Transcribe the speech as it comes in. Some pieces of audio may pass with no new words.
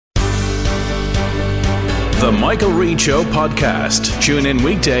The Michael Reid Show podcast. Tune in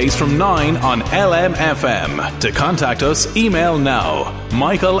weekdays from 9 on LMFM. To contact us, email now,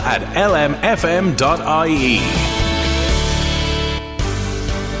 michael@lmfm.ie.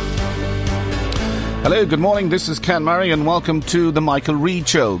 Hello, good morning. This is Ken Murray and welcome to The Michael Reid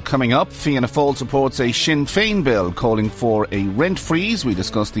Show. Coming up, Fianna Fáil supports a Sinn Féin bill calling for a rent freeze. We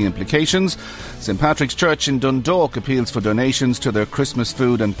discuss the implications. St Patrick's Church in Dundalk appeals for donations to their Christmas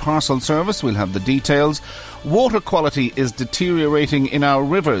food and parcel service. We'll have the details. Water quality is deteriorating in our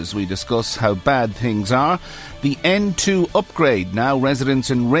rivers. We discuss how bad things are. The N2 upgrade. Now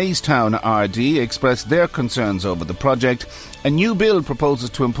residents in Raystown RD express their concerns over the project. A new bill proposes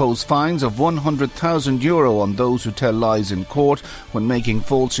to impose fines of €100,000 on those who tell lies in court when making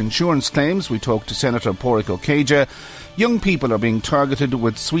false insurance claims. We talk to Senator Pádraig Ó Céide. Young people are being targeted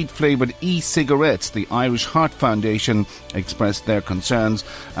with sweet-flavoured e-cigarettes. The Irish Heart Foundation expressed their concerns,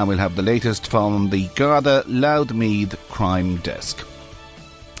 and we'll have the latest from the Garda Loudmead crime desk.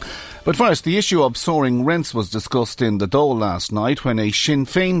 But first, the issue of soaring rents was discussed in the Dáil last night when a Sinn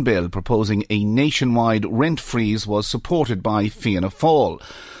Féin bill proposing a nationwide rent freeze was supported by Fianna Fáil.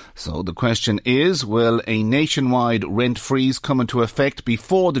 So the question is, will a nationwide rent freeze come into effect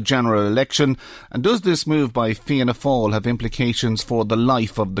before the general election? And does this move by Fianna Fáil have implications for the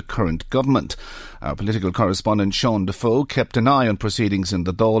life of the current government? Our political correspondent Sean Defoe kept an eye on proceedings in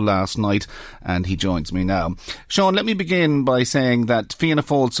the Dáil last night, and he joins me now. Sean, let me begin by saying that Fianna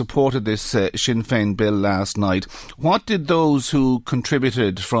Fáil supported this Sinn Féin bill last night. What did those who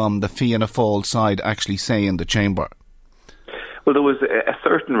contributed from the Fianna Fáil side actually say in the chamber? Well, there was a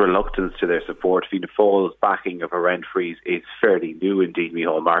certain reluctance to their support. Fianna Fáil's backing of a rent freeze is fairly new indeed.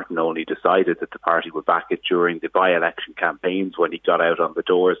 Micheál Martin only decided that the party would back it during the by-election campaigns when he got out on the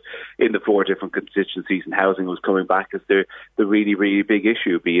doors in the 4 different constituencies, and housing was coming back as the really, really big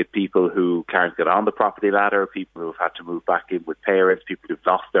issue, be it people who can't get on the property ladder, people who've had to move back in with parents, people who've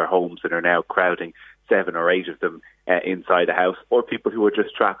lost their homes and are now crowding 7 or 8 of them inside a house, or people who are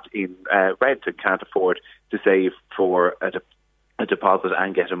just trapped in rent and can't afford to save for a deposit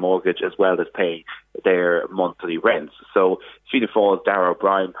and get a mortgage as well as paying their monthly rents. So Fianna Fáil's Darragh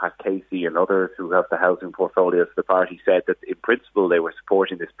O'Brien, Pat Casey and others who have the housing portfolios for the party said that in principle they were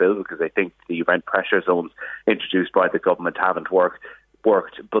supporting this bill because they think the rent pressure zones introduced by the government haven't worked,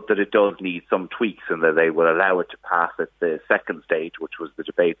 but that it does need some tweaks and that they will allow it to pass at the second stage, which was the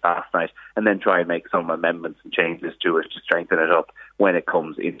debate last night, and then try and make some amendments and changes to it to strengthen it up when it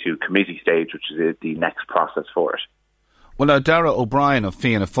comes into committee stage, which is the next process for it. Well, now, Darragh O'Brien of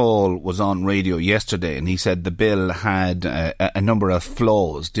Fianna Fáil was on radio yesterday and he said the bill had a number of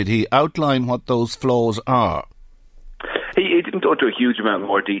flaws. Did he outline what those flaws are? He didn't go into a huge amount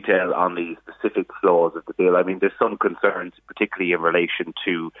more detail on the specific flaws of the bill. I mean, there's some concerns, particularly in relation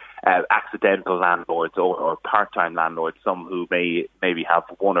to accidental landlords or part-time landlords, some who maybe have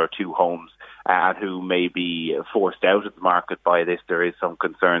 1 or 2 homes and who may be forced out of the market by this. There is some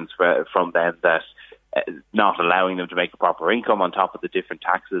concerns from them that not allowing them to make a proper income on top of the different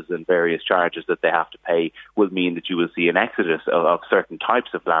taxes and various charges that they have to pay will mean that you will see an exodus of certain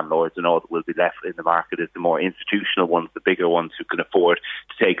types of landlords, and all that will be left in the market is the more institutional ones, the bigger ones who can afford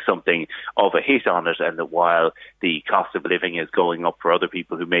to take something of a hit on it, and that while the cost of living is going up for other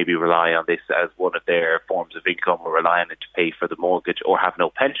people who maybe rely on this as one of their forms of income or rely on it to pay for the mortgage or have no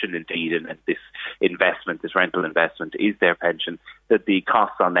pension indeed, and this investment, this rental investment is their pension, that the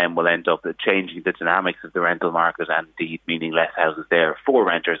costs on them will end up changing the dynamics of the rental market and indeed meaning less houses there for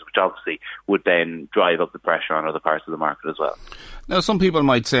renters, which obviously would then drive up the pressure on other parts of the market as well. Now, some people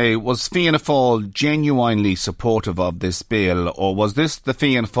might say, was Fianna Fáil genuinely supportive of this bill, or was this the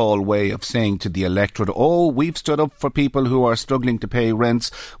Fianna Fáil way of saying to the electorate, oh, we've stood up for people who are struggling to pay rents,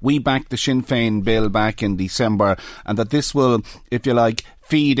 we backed the Sinn Féin bill back in December, and that this will, if you like,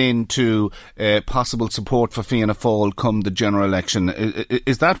 feed into possible support for Fianna Fáil come the general election?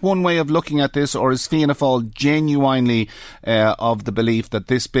 Is that one way of looking at this, or is Fianna Fáil genuinely of the belief that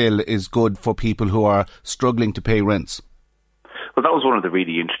this bill is good for people who are struggling to pay rents? Well, that was one of the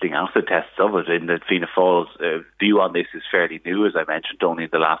really interesting acid tests of it, in that Fianna Fáil's view on this is fairly new, as I mentioned, only in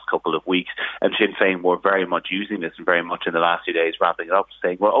the last couple of weeks. And Sinn Féin were very much using this and very much in the last few days ramping it up,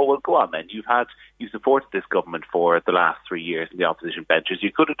 saying, well, go on then. You supported this government for the last 3 years in the opposition benches.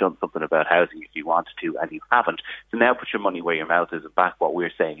 You could have done something about housing if you wanted to, and you haven't. So now put your money where your mouth is and back what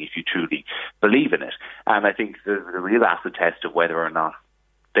we're saying if you truly believe in it. And I think the real acid test of whether or not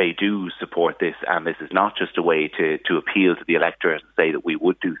they do support this, and this is not just a way to appeal to the electorate and say that we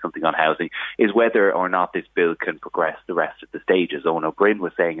would do something on housing, is whether or not this bill can progress the rest of the stages. Eoin O'Brien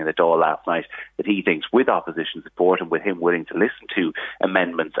was saying in the Dáil last night that he thinks with opposition support and with him willing to listen to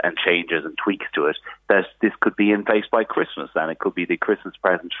amendments and changes and tweaks to it, that this could be in place by Christmas, and it could be the Christmas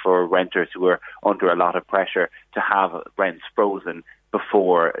present for renters who are under a lot of pressure to have rents frozen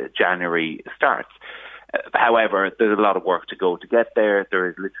before January starts. However, there's a lot of work to go to get there. There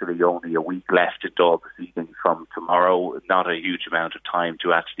is literally only a week left in Dáil proceedings from tomorrow, not a huge amount of time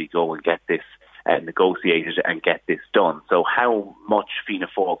to actually go and get this negotiated and get this done. So how much Fianna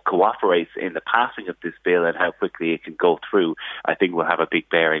Fáil cooperates in the passing of this bill and how quickly it can go through, I think will have a big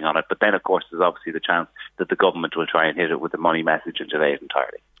bearing on it. But then, of course, there's obviously the chance that the government will try and hit it with a money message and delay it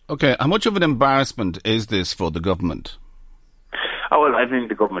entirely. OK, how much of an embarrassment is this for the government? Oh, well, I think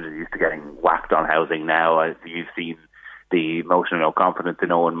the government is used to getting whacked on housing now. You've seen the motion of no confidence in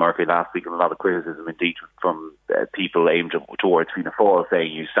Eoin Murphy last week, and a lot of criticism indeed from people aimed towards Fianna Fáil,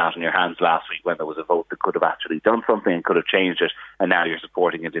 saying you sat on your hands last week when there was a vote that could have actually done something and could have changed it, and now you're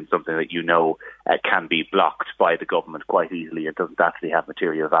supporting it in something that you know can be blocked by the government quite easily and doesn't actually have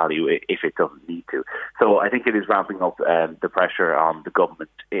material value if it doesn't need to. So I think it is ramping up the pressure on the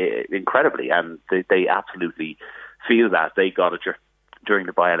government incredibly, and they absolutely feel that. They got it during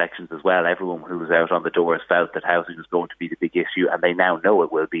the by-elections as well. Everyone who was out on the doors felt that housing was going to be the big issue, and they now know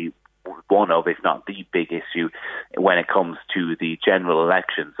it will be one of, if not the big issue, when it comes to the general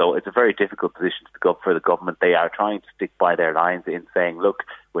election. So it's a very difficult position to go up for the government. They are trying to stick by their lines in saying, look,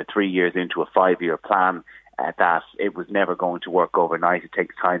 we're 3 years into a 5-year plan, that it was never going to work overnight. It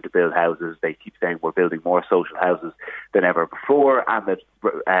takes time to build houses. They keep saying we're building more social houses than ever before, and that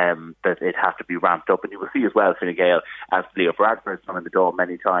it has to be ramped up. And you will see as well, Fine Gael, as Leo Varadkar has done in the Dáil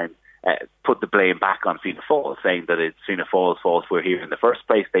many times, put the blame back on Fianna Fáil, saying that it's Fianna Fáil's fault we're here in the first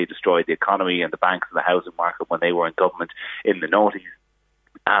place. They destroyed the economy and the banks and the housing market when they were in government in the noughties.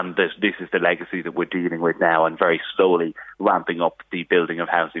 And this is the legacy that we're dealing with now, and very slowly ramping up the building of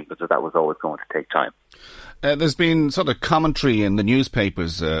housing, because that was always going to take time. There's been sort of commentary in the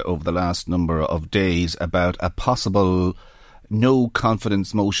newspapers over the last number of days about a possible no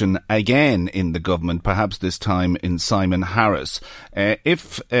confidence motion again in the government, perhaps this time in Simon Harris.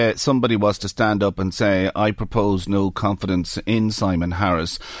 If somebody was to stand up and say, I propose no confidence in Simon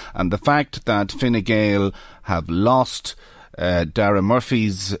Harris, and the fact that Fine Gael have lost Dara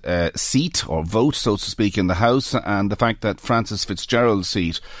Murphy's seat or vote, so to speak, in the House, and the fact that Francis Fitzgerald's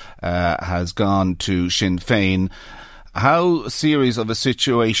seat has gone to Sinn Féin, how serious of a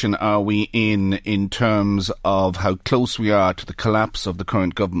situation are we in terms of how close we are to the collapse of the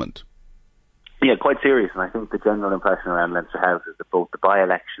current government? Yeah, quite serious, and I think the general impression around Leinster House is that both the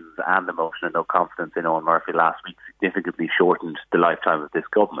by-elections and the motion of no confidence in Eoin Murphy last week significantly shortened the lifetime of this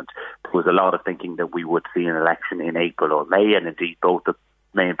government. There was a lot of thinking that we would see an election in April or May, and indeed both the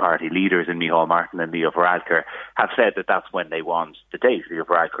main party leaders in Micheál Martin and Leo Varadkar have said that that's when they want the date. Leo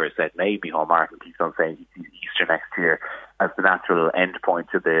Varadkar has said May. Micheál Martin keeps on saying he sees Easter next year as the natural end point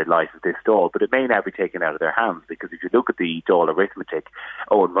to the life of this Dáil, but it may now be taken out of their hands, because if you look at the Dáil arithmetic,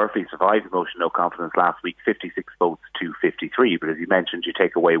 Eoin Murphy survived the motion no confidence last week, 56 votes to 53, but as you mentioned, you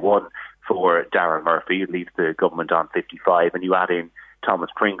take away one for Dara Murphy, it leaves the government on 55, and you add in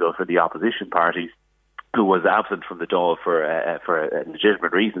Thomas Pringle for the opposition parties, who was absent from the Dáil for a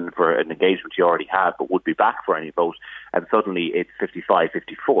legitimate reason, for an engagement he already had, but would be back for any vote, and suddenly it's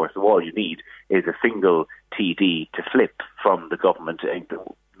 55-54. So all you need is a single TD to flip from the government,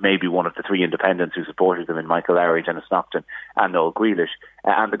 maybe one of the three independents who supported them in Michael Lowry, Dennis Naughton and Noel Grealish,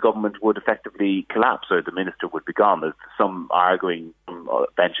 and the government would effectively collapse, or the minister would be gone. There's some arguing from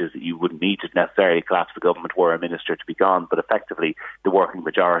benches that you wouldn't need to necessarily collapse the government were a minister to be gone, but effectively the working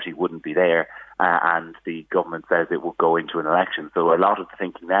majority wouldn't be there, and the government says it will go into an election. So a lot of the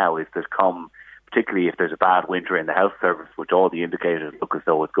thinking now is that particularly if there's a bad winter in the health service, which all the indicators look as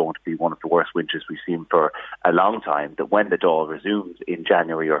though it's going to be one of the worst winters we've seen for a long time, that when the Dáil resumes in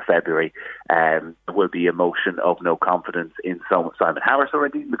January or February, there will be a motion of no confidence in Simon Harris or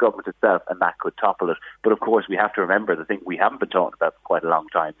indeed in the government itself, and that could topple it. But of course, we have to remember the thing we haven't been talking about for quite a long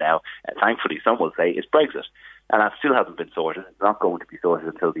time now, and thankfully some will say, is Brexit. And that still hasn't been sorted. It's not going to be sorted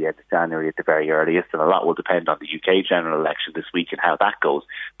until the end of January at the very earliest, and a lot will depend on the UK general election this week and how that goes.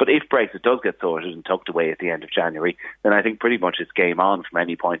 But if Brexit does get sorted and tucked away at the end of January, then I think pretty much it's game on from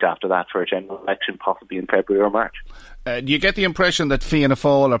any point after that for a general election, possibly in February or March. Do you get the impression that Fianna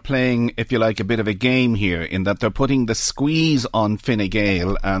Fáil are playing, if you like, a bit of a game here, in that they're putting the squeeze on Fine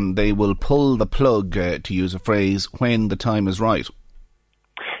Gael and they will pull the plug, to use a phrase, when the time is right?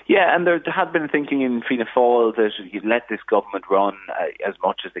 Yeah, and there had been thinking in Fianna Fáil that you'd let this government run as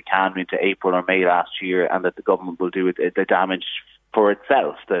much as they can into April or May last year, and that the government will do the damage for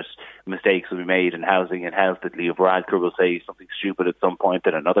itself, that mistakes will be made in housing and health, that Leo Varadkar will say something stupid at some point,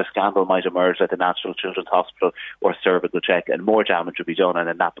 that another scandal might emerge at the National Children's Hospital or cervical check, and more damage will be done, and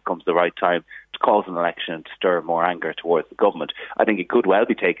then that becomes the right time to cause an election and to stir more anger towards the government. I think it could well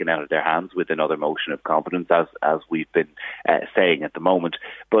be taken out of their hands with another motion of confidence, as we've been saying at the moment.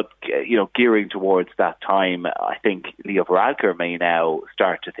 But, gearing towards that time, I think Leo Varadkar may now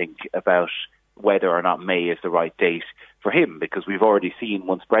start to think about whether or not May is the right date for him, because we've already seen,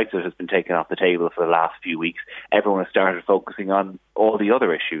 once Brexit has been taken off the table for the last few weeks, everyone has started focusing on all the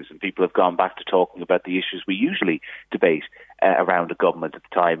other issues, and people have gone back to talking about the issues we usually debate around the government at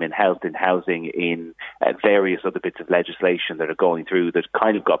the time, in health, in housing, in various other bits of legislation that are going through that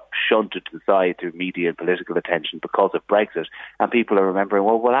kind of got shunted to the side through media and political attention because of Brexit. And people are remembering,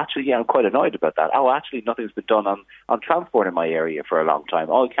 well, actually, yeah, I'm quite annoyed about that. Oh, actually, nothing's been done on transport in my area for a long time.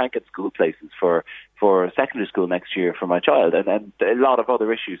 Oh, I can't get school places for secondary school next year for my child. And a lot of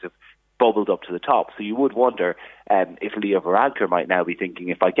other issues have bubbled up to the top. So you would wonder if Leo Varadkar might now be thinking,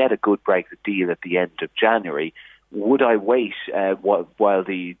 if I get a good Brexit deal at the end of January, would I wait while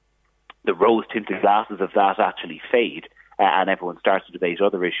the rose-tinted glasses of that actually fade and everyone starts to debate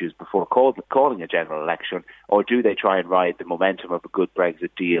other issues before calling a general election, or do they try and ride the momentum of a good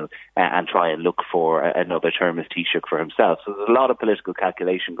Brexit deal and try and look for another term as Taoiseach for himself? So there's a lot of political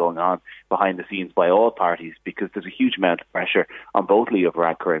calculation going on behind the scenes by all parties, because there's a huge amount of pressure on both Leo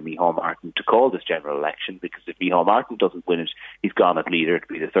Varadkar and Micheál Martin to call this general election, because if Micheál Martin doesn't win it, he's gone as leader. It'll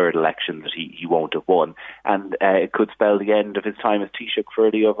be the third election that he won't have won, and it could spell the end of his time as Taoiseach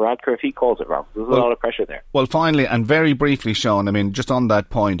for Leo Varadkar if he calls it wrong. There's a lot of pressure there. Well, finally, and very briefly, Sean, I mean, just on that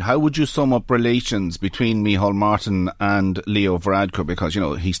point, how would you sum up relations between Micheál Martin and Leo Varadkar? Because,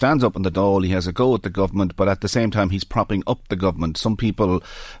 he stands up on the Dáil, he has a go at the government, but at the same time he's propping up the government. Some people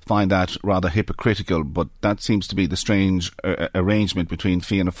find that rather hypocritical, but that seems to be the strange arrangement between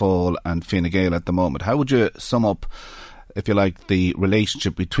Fianna Fáil and Fine Gael at the moment. How would you sum up, if you like, the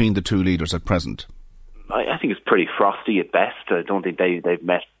relationship between the two leaders at present? I think it's pretty frosty at best. I don't think they've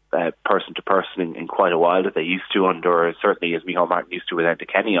met person to person in quite a while, that they used to under, certainly as Micheál Martin used to with Enda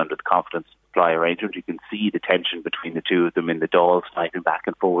Kenny under the confidence supply arrangement. You can see the tension between the two of them in the Dáil, sniping back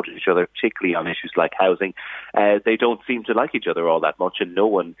and forward at each other, particularly on issues like housing. They don't seem to like each other all that much, and no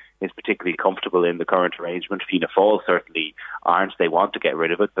one is particularly comfortable in the current arrangement. Fianna Fáil certainly aren't. They want to get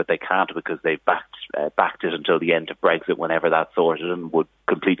rid of it, but they can't, because they've backed it until the end of Brexit, whenever that's sorted, and would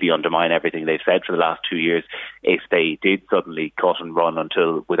completely undermine everything they've said for the last 2 years if they did suddenly cut and run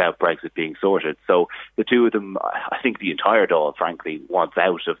without Brexit being sorted. So the two of them, I think the entire Dáil, frankly, wants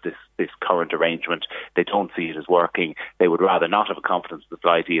out of this current arrangement. They don't see it as working. They would rather not have a confidence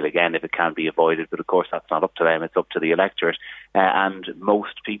supply deal again if it can be avoided, but of course that's not up to them, it's up to the electorate. And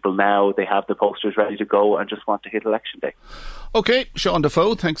most people now, they have the posters ready to go and just want to hit election day. OK, Sean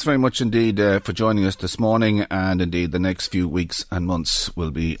Defoe, thanks very much indeed for joining us this morning, and indeed the next few weeks and months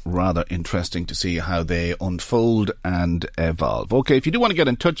will be rather interesting to see how they unfold and evolve. OK, if you do want to get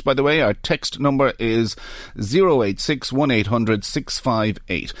in touch, by the way, our text number is 086 1800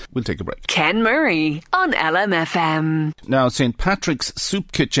 658. We'll take a break. Ken Murray on LMFM. Now, St Patrick's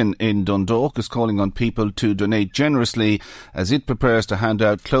Soup Kitchen in Dundalk is calling on people to donate generously as it prepares to hand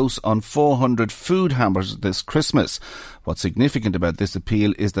out close on 400 food hampers this Christmas. What's significant about this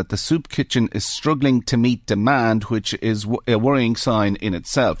appeal is that the soup kitchen is struggling to meet demand, which is a worrying sign in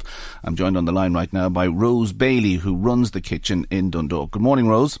itself. I'm joined on the line right now by Rose Bailey, who runs the kitchen in Dundalk. Good morning,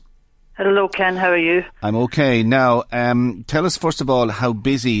 Rose. Hello, Ken. How are you? I'm okay. Now, tell us first of all how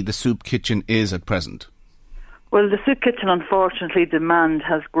busy the soup kitchen is at present. Well, the soup kitchen, unfortunately, demand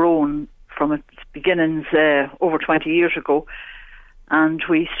has grown from its beginnings over 20 years ago, and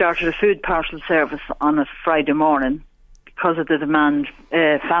we started a food parcel service on a Friday morning because of the demand,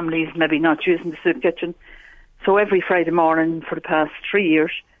 families maybe not using the soup kitchen. So every Friday morning for the past 3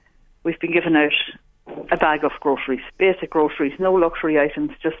 years, we've been giving out a bag of groceries, basic groceries, no luxury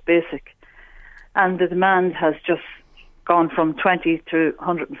items, just basic. And the demand has just gone from 20 to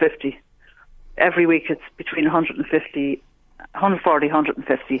 150. Every week it's between 140,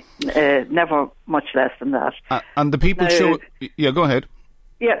 150, never much less than that. And the people Yeah, go ahead.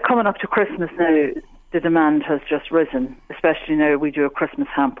 Yeah, coming up to Christmas now, the demand has just risen, especially now we do a Christmas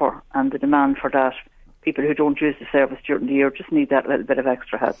hamper, and the demand for that, people who don't use the service during the year just need that little bit of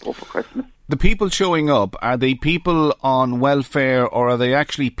extra help over Christmas. The people showing up, are they people on welfare, or are they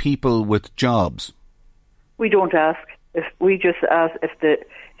actually people with jobs? We don't ask. If the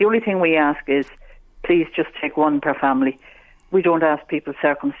only thing we ask is, please just take one per family. we don't ask people's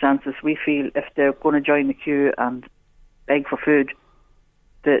circumstances. We feel if they're going to join the queue and beg for food,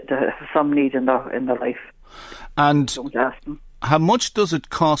 they have some need in their life. And don't ask them. How much does it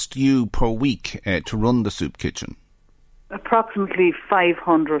cost you per week to run the soup kitchen? Approximately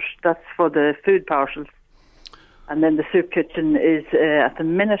 500. That's for the food parcels. And then the soup kitchen is, at the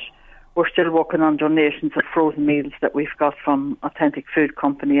minute, we're still working on donations of frozen meals that we've got from Authentic Food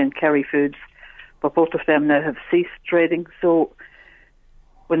Company and Kerry Foods. But both of them now have ceased trading. So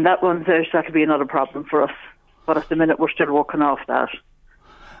when that runs out, that'll be another problem for us. But at the minute, we're still working off that.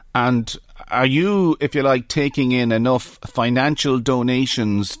 And are you, if you like, taking in enough financial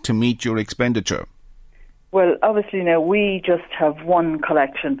donations to meet your expenditure? Well, obviously now we just have one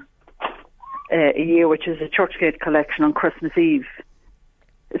collection a year, which is a Churchgate collection on Christmas Eve.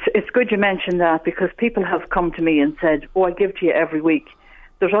 It's good you mentioned that, because people have come to me and said, oh, I give to you every week.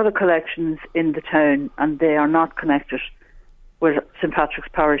 There's other collections in the town and they are not connected with St Patrick's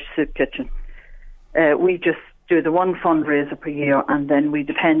Parish Soup Kitchen. We just do the one fundraiser per year, and then we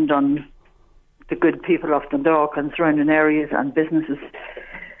depend on the good people of Dundalk and surrounding areas and businesses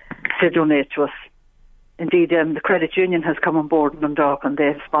to donate to us. Indeed, the credit union has come on board in Dundalk and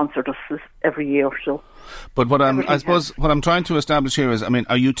they've sponsored us every year. So, but what I'm trying to establish here is, I mean,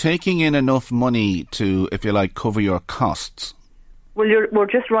 are you taking in enough money to, if you like, cover your costs? Well, we're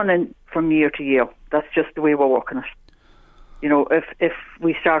just running from year to year. That's just the way we're working it. You know, if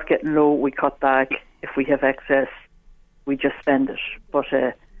we start getting low, we cut back. If we have excess, we just spend it. But,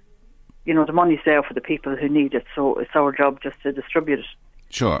 you know, the money's there for the people who need it, so it's our job just to distribute it.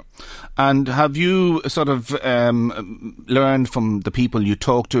 Sure. And have you sort of learned from the people you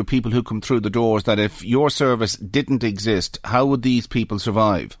talk to, people who come through the doors, that if your service didn't exist, how would these people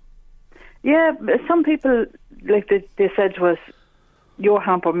survive? Yeah, some people, like they said to us, your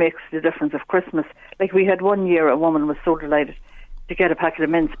hamper makes the difference of Christmas. Like we had one year, a woman was so delighted to get a packet of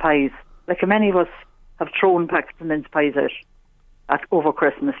mince pies. Like many of us have thrown packets of mince pies out over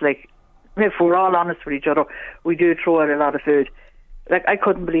Christmas. Like, if we're all honest with each other, we do throw out a lot of food. Like, I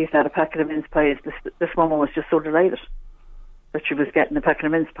couldn't believe that a packet of mince pies. This woman was just so delighted that she was getting a packet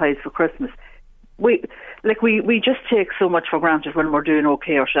of mince pies for Christmas. We just take so much for granted when we're doing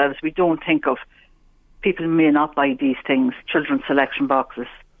okay ourselves. We don't think of people who may not buy these things, children's selection boxes.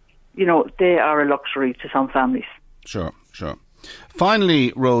 You know, they are a luxury to some families. Sure.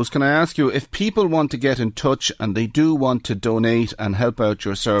 Finally, Rose, can I ask you, if people want to get in touch and they do want to donate and help out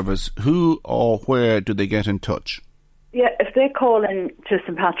your service, who or where do they get in touch? Yeah, if they call in to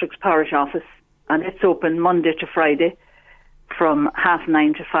St Patrick's Parish Office, and it's open Monday to Friday from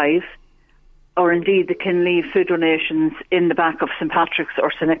 9:30 to 5, or indeed they can leave food donations in the back of St Patrick's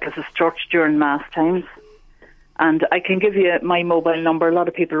or St Nicholas's Church during Mass times. And I can give you my mobile number. A lot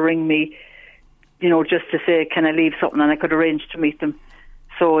of people ring me, you know, just to say, can I leave something, and I could arrange to meet them.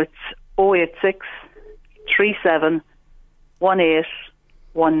 So it's 086 37 18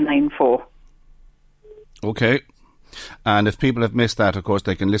 194. Okay. And if people have missed that, of course,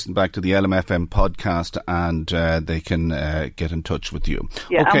 they can listen back to the LMFM podcast and they can get in touch with you.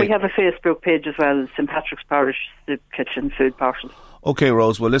 Yeah, okay. And we have a Facebook page as well, St Patrick's Parish Soup Kitchen Food Parcels. Okay,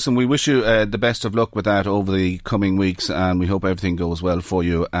 Rose. Well, listen, we wish you the best of luck with that over the coming weeks, and we hope everything goes well for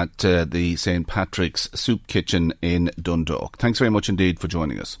you at the St Patrick's Soup Kitchen in Dundalk. Thanks very much indeed for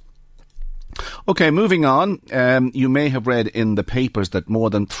joining us. Okay, moving on. You may have read in the papers that more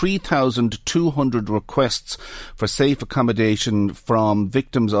than 3,200 requests for safe accommodation from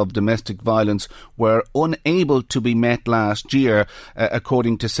victims of domestic violence were unable to be met last year,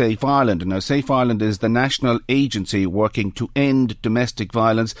 according to Safe Ireland. Now, Safe Ireland is the national agency working to end domestic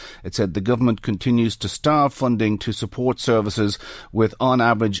violence. It said the government continues to starve funding to support services, with on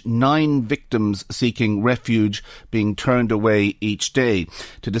average 9 victims seeking refuge being turned away each day.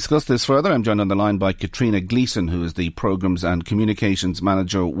 To discuss this further, I'm joined on the line by Katrina Gleeson, who is the Programmes and Communications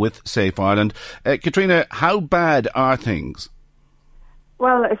Manager with Safe Ireland. Katrina, how bad are things?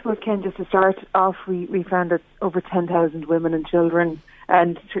 Well, I suppose, Ken, just to start off, we found that over 10,000 women and children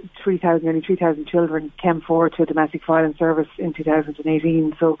and nearly 3,000 children came forward to a domestic violence service in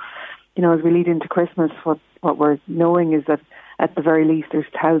 2018. So, you know, as we lead into Christmas, what we're knowing is that at the very least there's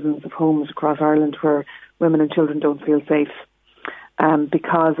thousands of homes across Ireland where women and children don't feel safe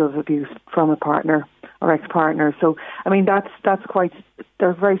because of abuse from a partner or ex-partner. So, I mean,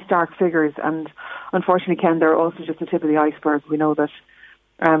 they're very stark figures, and unfortunately, Ken, they're also just the tip of the iceberg. We know that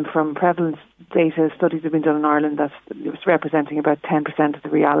from prevalence data, studies have been done in Ireland that it's representing about 10% of the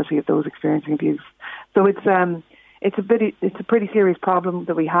reality of those experiencing abuse. So it's a pretty serious problem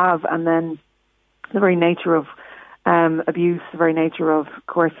that we have, and then the very nature of abuse, the very nature of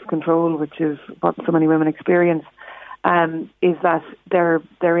coercive control, which is what so many women experience, is that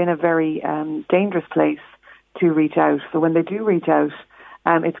they're in a very dangerous place to reach out. So when they do reach out,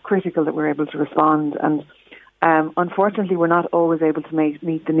 it's critical that we're able to respond. And unfortunately, we're not always able to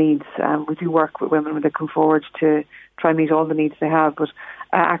meet the needs. We do work with women when they come forward to try and meet all the needs they have, but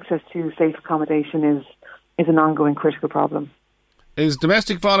access to safe accommodation is an ongoing critical problem. Is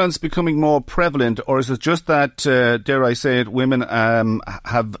domestic violence becoming more prevalent, or is it just that, dare I say it, women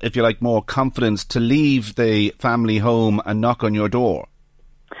have, if you like, more confidence to leave the family home and knock on your door?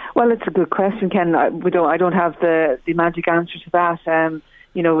 Well, it's a good question, Ken. I don't have the magic answer to that.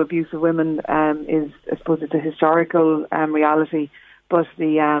 Abuse of women is, I suppose, it's a historical reality, but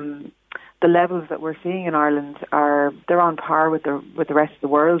the levels that we're seeing in Ireland they're on par with the rest of the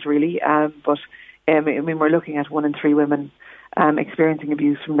world, really. We're looking at 1 in 3 women experiencing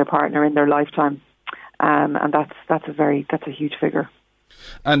abuse from their partner in their lifetime, and that's a huge figure.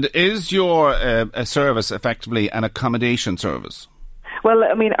 And is your service effectively an accommodation service? Well,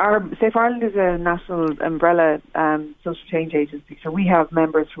 our Safe Ireland is a national umbrella social change agency, so we have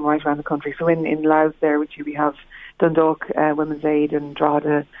members from right around the country. So in Louth there, which we have Dundalk Women's Aid and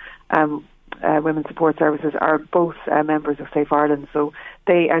Drogheda Women's Support Services are both members of Safe Ireland. So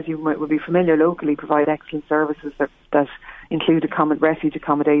they, as you will be familiar locally, provide excellent services that include refuge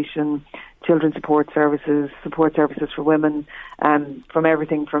accommodation, children's support services for women, from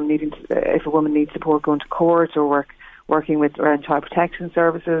everything from if a woman needs support going to court or working with around child protection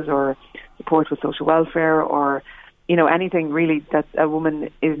services or support with social welfare or anything really that a woman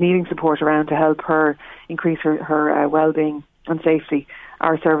is needing support around to help her increase her well-being and safety.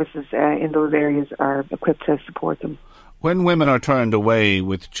 Our services in those areas are equipped to support them. When women are turned away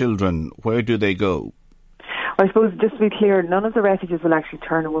with children, where do they go? I suppose, just to be clear, none of the refuges will actually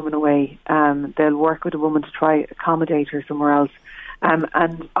turn a woman away. They'll work with a woman to try accommodate her somewhere else.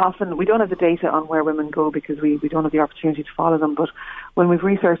 And often we don't have the data on where women go because we don't have the opportunity to follow them. But when we've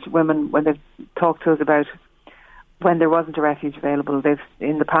researched women, when they've talked to us about when there wasn't a refuge available,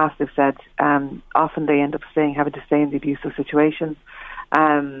 in the past they've said often they end up having to stay in the abusive situation,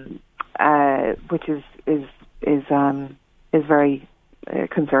 which is very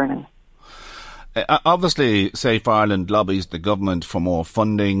concerning. Obviously, Safe Ireland lobbies the government for more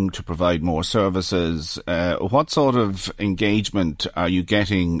funding to provide more services. What sort of engagement are you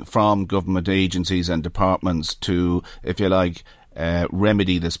getting from government agencies and departments to, if you like,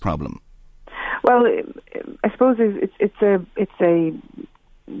 remedy this problem? Well, I suppose it's a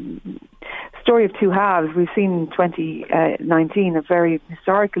story of two halves. We've seen 2019 a very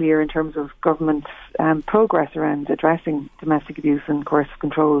historical year in terms of government progress around addressing domestic abuse and coercive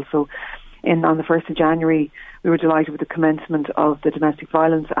control. So on the 1st of January, we were delighted with the commencement of the Domestic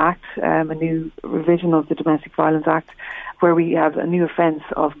Violence Act, a new revision of the Domestic Violence Act, where we have a new offence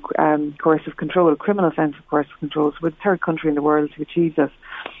of coercive control, a criminal offence of coercive control. So we're the third country in the world to achieve this,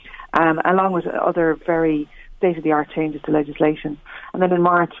 along with other very state-of-the-art changes to legislation. And then in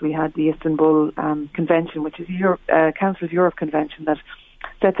March, we had the Istanbul Convention, which is a Council of Europe convention that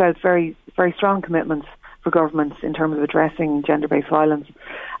sets out very, very strong commitments for governments in terms of addressing gender-based violence.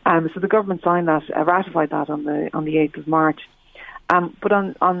 So the government signed that, ratified that on the 8th of March. But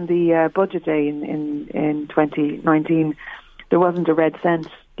on the budget day in 2019, there wasn't a red cent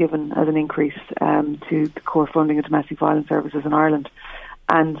given as an increase to the core funding of domestic violence services in Ireland.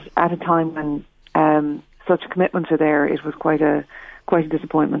 And at a time when such commitments are there, it was quite a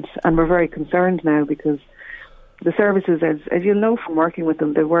disappointment. And we're very concerned now because the services, as you'll know from working with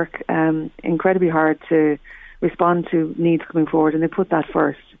them, they work incredibly hard to respond to needs coming forward, and they put that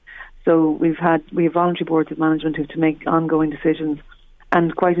first. So we have voluntary boards of management who have to make ongoing decisions,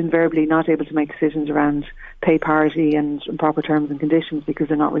 and quite invariably not able to make decisions around pay parity and proper terms and conditions because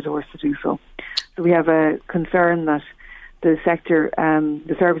they're not resourced to do so. So we have a concern that the sector,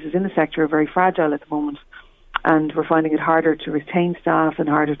 the services in the sector are very fragile at the moment, and we're finding it harder to retain staff and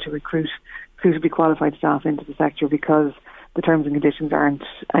harder to recruit suitably qualified staff into the sector because the terms and conditions aren't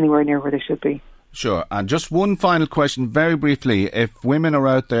anywhere near where they should be. Sure. And just one final question, very briefly. If women are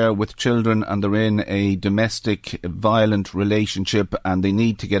out there with children and they're in a domestic violent relationship and they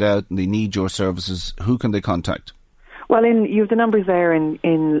need to get out and they need your services, who can they contact? Well, you have the numbers there in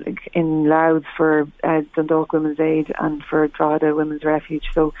Louth for Dundalk Women's Aid and for Drogheda Women's Refuge.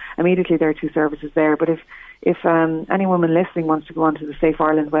 So immediately there are two services there. But if any woman listening wants to go onto the Safe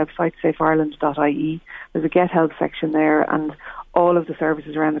Ireland website, safeireland.ie, there's a Get Help section there, and all of the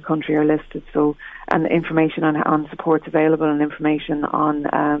services around the country are listed. So, and information on supports available and information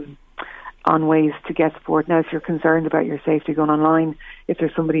on ways to get support. Now, if you're concerned about your safety going online, if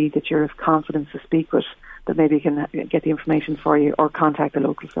there's somebody that you have confidence to speak with, that maybe can get the information for you or contact the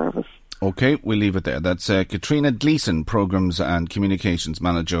local service. OK, we'll leave it there. That's Katrina Gleeson, Programmes and Communications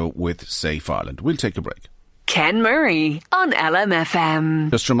Manager with Safe Ireland. We'll take a break. Ken Murray on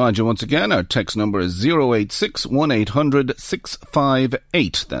LMFM. Just to remind you once again, our text number is 086 1800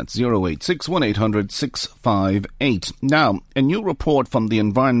 658. That's 086 1800 658. Now, a new report from the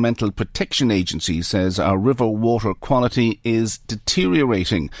Environmental Protection Agency says our river water quality is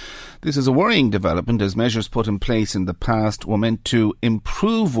deteriorating. This is a worrying development as measures put in place in the past were meant to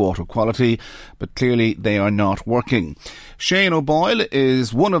improve water quality, but clearly they are not working. Shane O'Boyle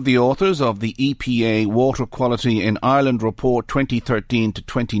is one of the authors of the EPA Water Quality in Ireland Report 2013 to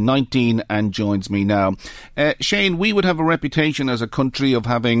 2019 and joins me now. Shane, we would have a reputation as a country of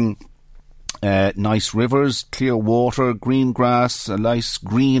having nice rivers, clear water, green grass, a nice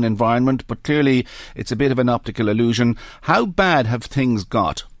green environment, but clearly it's a bit of an optical illusion. How bad have things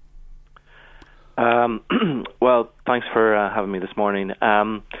got? Well, thanks for having me this morning.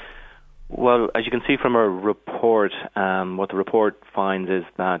 Well, as you can see from our report, what the report finds is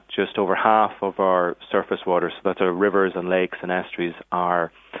that just over half of our surface water, so that's our rivers and lakes and estuaries,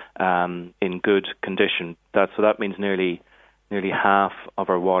 are in good condition. So that means nearly half of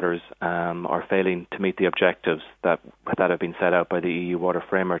our waters are failing to meet the objectives that have been set out by the EU Water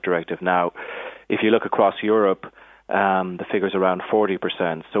Framework Directive. Now, if you look across Europe, the figure's around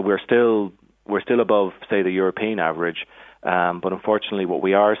 40%. So we're still above, say, the European average, but unfortunately what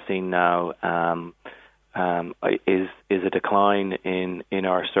we are seeing now is a decline in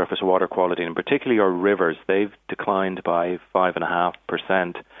our surface water quality, and particularly our rivers. They've declined by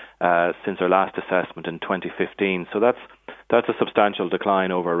 5.5% since our last assessment in 2015. So that's a substantial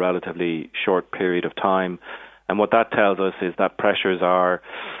decline over a relatively short period of time. And what that tells us is that pressures are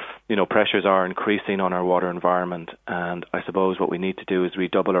increasing on our water environment, and I suppose what we need to do is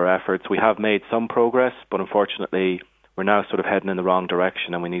redouble our efforts. We have made some progress, but unfortunately we're now sort of heading in the wrong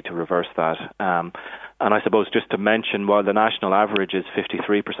direction, and we need to reverse that. And I suppose just to mention, while the national average is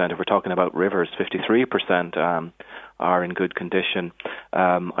 53%, if we're talking about rivers, 53% are in good condition.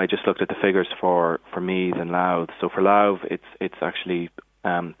 I just looked at the figures for Meath and Louth. So for Louth, it's actually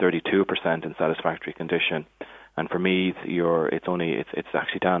 32% in satisfactory condition. And for Meath, it's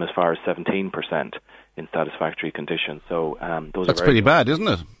actually down as far as 17% in satisfactory condition. So that's pretty bad, isn't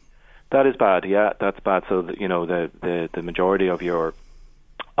it? That is bad. Yeah, that's bad. So the majority of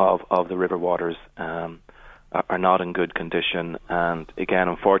the river waters are not in good condition. And again,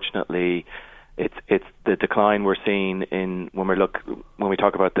 unfortunately, it's the decline we're seeing when we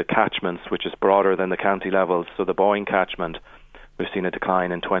talk about the catchments, which is broader than the county levels. So the Boyne catchment, we've seen a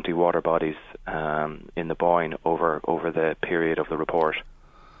decline in 20 water bodies in the Boyne over the period of the report.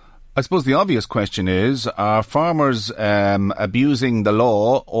 I suppose the obvious question is, are farmers abusing the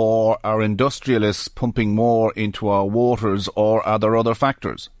law, or are industrialists pumping more into our waters, or are there other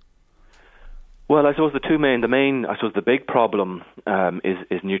factors? Well, I suppose the big problem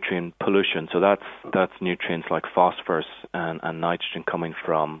is nutrient pollution. So that's nutrients like phosphorus and nitrogen coming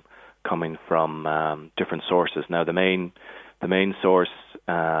from different sources. Now, the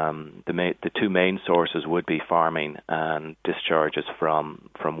two main sources would be farming and discharges from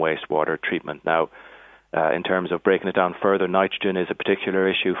wastewater treatment. Now, in terms of breaking it down further, nitrogen is a particular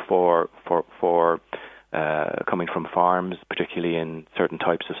issue for coming from farms, particularly in certain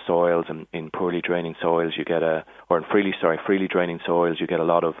types of soils. And in poorly draining soils, freely draining soils, you get a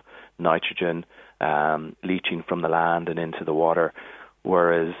lot of nitrogen leaching from the land and into the water.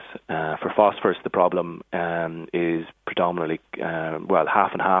 Whereas for phosphorus, the problem is predominantly,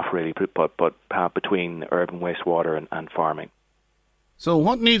 half and half really, but half between urban wastewater and farming. So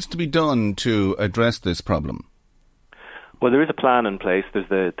what needs to be done to address this problem? Well, there is a plan in place. There's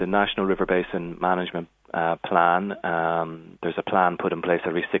the National River Basin Management Plan. There's a plan put in place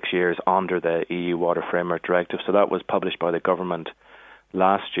every 6 years under the EU Water Framework Directive. So that was published by the government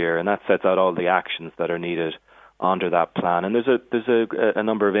last year, and that sets out all the actions that are needed under that plan. And there's a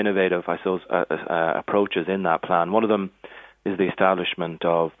number of innovative, I suppose, approaches in that plan. One of them is the establishment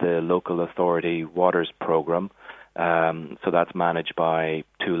of the Local Authority Waters Programme. So that's managed by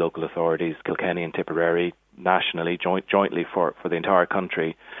two local authorities, Kilkenny and Tipperary, nationally, jointly for the entire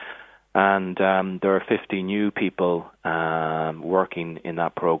country. And there are 50 new people working in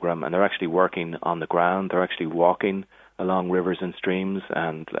that programme, and they're actually working on the ground. They're actually walking along rivers and streams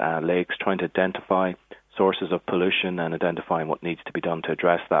and lakes, trying to identify sources of pollution and identifying what needs to be done to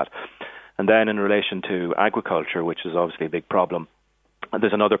address that. And then in relation to agriculture, which is obviously a big problem,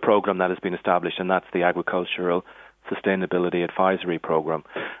 there's another programme that has been established, and that's the Agricultural Sustainability Advisory Programme.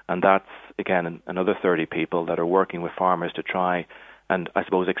 And that's, again, another 30 people that are working with farmers to try I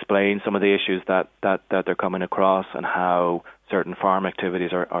suppose explain some of the issues that they're coming across and how certain farm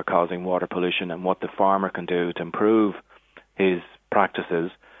activities are causing water pollution, and what the farmer can do to improve his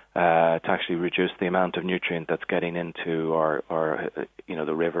practices to actually reduce the amount of nutrient that's getting into or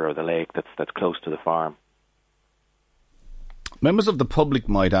the river or the lake that's close to the farm. Members of the public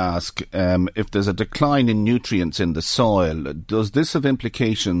might ask, if there's a decline in nutrients in the soil, does this have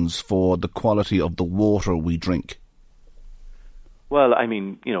implications for the quality of the water we drink? Well, I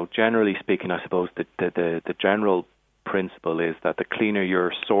mean, generally speaking, I suppose the general principle is that the cleaner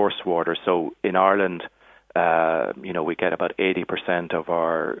your source water, so in Ireland, we get about 80% of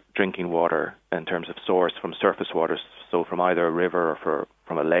our drinking water in terms of source from surface waters, so from either a river or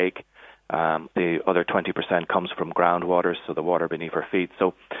from a lake. The other 20% comes from groundwater, so the water beneath our feet.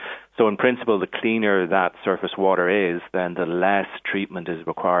 So in principle, the cleaner that surface water is, then the less treatment is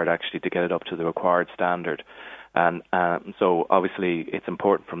required actually to get it up to the required standard. And so obviously it's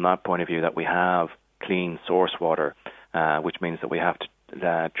important from that point of view that we have clean source water, which means that we have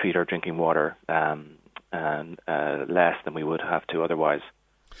to treat our drinking water less than we would have to otherwise.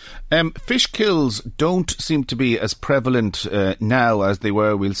 Fish kills don't seem to be as prevalent now as they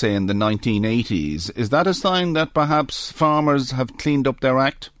were, we'll say, in the 1980s. Is that a sign that perhaps farmers have cleaned up their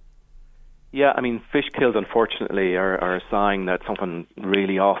act? Yeah, I mean, fish kills, unfortunately, are a sign that something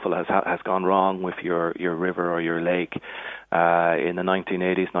really awful has gone wrong with your river or your lake. In the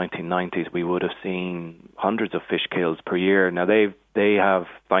 1980s, 1990s, we would have seen hundreds of fish kills per year. Now, they have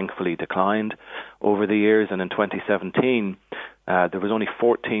thankfully declined over the years, and in 2017, there was only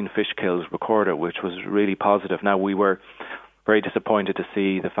 14 fish kills recorded, which was really positive. Now, we were very disappointed to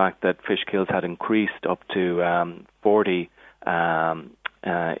see the fact that fish kills had increased up to 40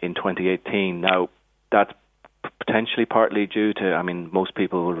 in 2018. Now, that's potentially partly due to, I mean, most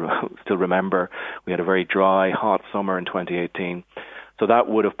people will still remember we had a very dry, hot summer in 2018. So that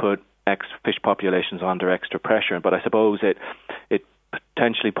would have put fish populations under extra pressure. But I suppose it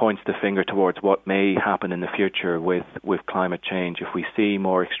potentially points the finger towards what may happen in the future with climate change. If we see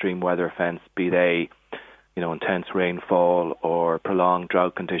more extreme weather events, be they, intense rainfall or prolonged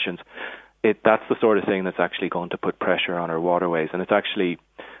drought conditions, that's the sort of thing that's actually going to put pressure on our waterways. And it actually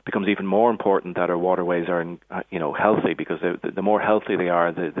becomes even more important that our waterways are, healthy, because the more healthy they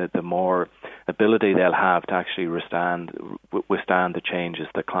are, the more ability they'll have to actually withstand the changes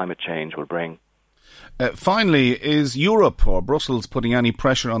that climate change will bring. Finally, is Europe or Brussels putting any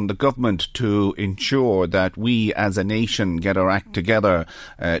pressure on the government to ensure that we as a nation get our act together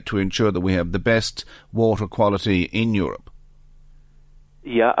to ensure that we have the best water quality in Europe?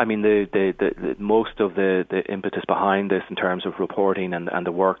 Yeah, I mean, the most of the impetus behind this in terms of reporting and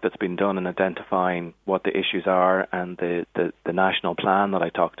the work that's been done in identifying what the issues are, and the national plan that I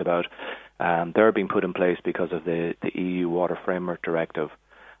talked about, they're being put in place because of the EU Water Framework Directive,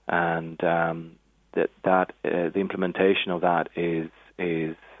 and the implementation of that is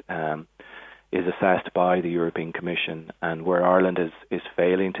assessed by the European Commission, and where Ireland is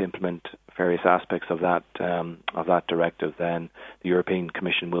failing to implement various aspects of that directive, then the European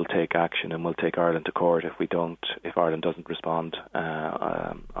Commission will take action and will take Ireland to court if Ireland doesn't respond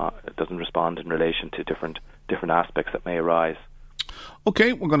in relation to different aspects that may arise.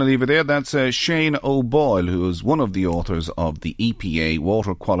 OK, we're going to leave it there. That's Shane O'Boyle, who is one of the authors of the EPA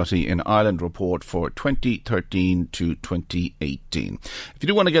Water Quality in Ireland report for 2013 to 2018. If you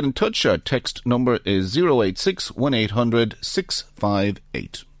do want to get in touch, our text number is 086 1800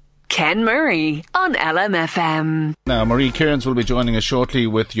 658. Ken Murray on LMFM. Now, Marie Cairns will be joining us shortly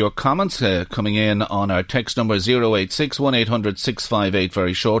with your comments coming in on our text number 086 1800 658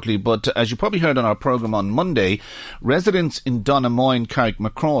 very shortly. But as you probably heard on our programme on Monday, residents in Donaghmoyne,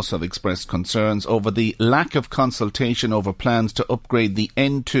 Carrickmacross have expressed concerns over the lack of consultation over plans to upgrade the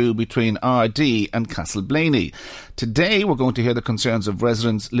N2 between RD and Castleblaney. Today, we're going to hear the concerns of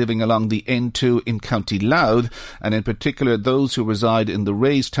residents living along the N2 in County Louth, and in particular those who reside in the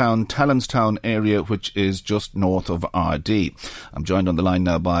Raystown, Talonstown area, which is just north of RD. I'm joined on the line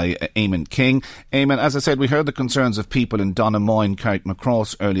now by Eamon King. Eamon, as I said, we heard the concerns of people in Donaghmoyne,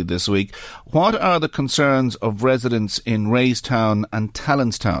 Carrickmacross earlier this week. What are the concerns of residents in Raystown and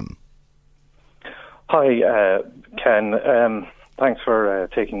Talonstown? Hi, Ken. Thanks for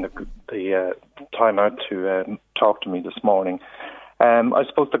taking the time out to talk to me this morning. I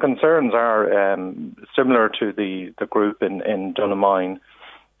suppose the concerns are similar to the group in Donaghmoyne.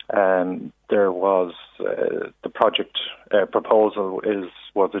 There was the project proposal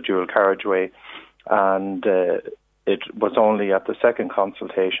was a dual carriageway, and it was only at the second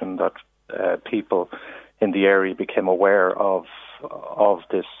consultation that people in the area became aware of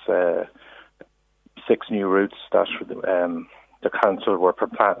this 6 new routes that the council were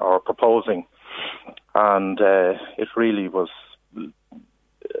proposing, and it really was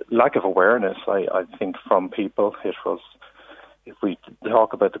lack of awareness, I think, from people. It was, if we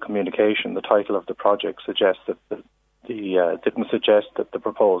talk about the communication, the title of the project suggests that didn't suggest that the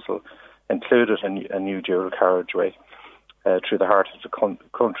proposal included a new dual carriageway through the heart of the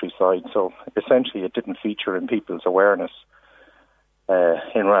countryside. So essentially, it didn't feature in people's awareness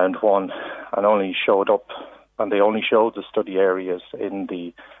in round one, and only showed up, and they only showed the study areas in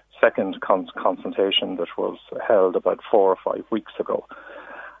the second consultation that was held about 4 or 5 weeks ago,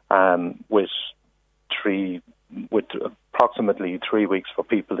 with approximately 3 weeks for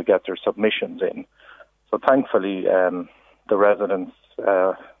people to get their submissions in. So thankfully, the residents,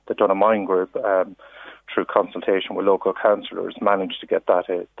 the Donaghmine group, through consultation with local councillors, managed to get that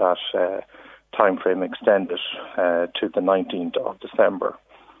time frame extended to the 19th of December.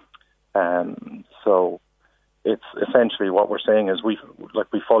 So it's essentially what we're saying is we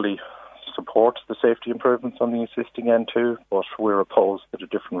fully support the safety improvements on the existing N2, but we're opposed to the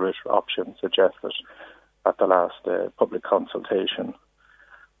different route options suggested at the last public consultation.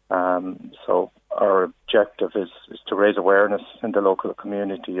 So our objective is to raise awareness in the local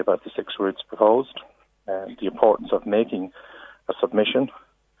community about the 6 routes proposed, the importance of making a submission,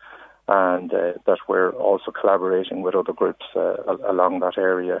 and that we're also collaborating with other groups along that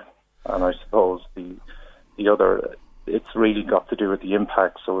area. And I suppose the other, it's really got to do with the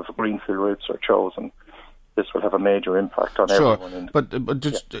impact. So if greenfield routes are chosen, this will have a major impact on everyone.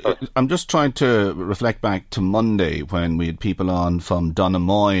 I'm just trying to reflect back to Monday when we had people on from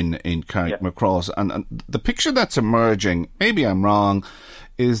Donaghmine in Carrickmacross, and the picture that's emerging, maybe I'm wrong,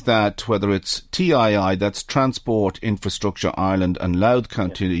 is that whether it's TII, that's Transport Infrastructure Ireland, and Louth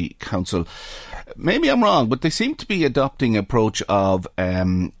County Council, maybe I'm wrong, but they seem to be adopting an approach of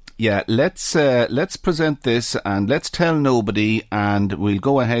let's present this and let's tell nobody, and we'll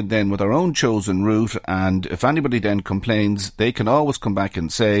go ahead then with our own chosen route, and if anybody then complains, they can always come back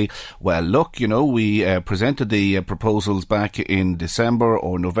and say, well, look, we presented the proposals back in December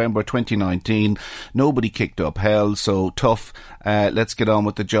or November 2019, nobody kicked up hell, so tough, let's get on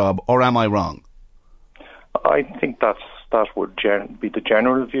with the job. Or am I wrong? I think that would be the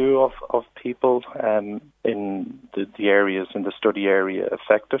general view of people in the areas, in the study area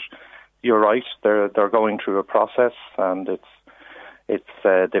affected. You're right, they're going through a process, and it's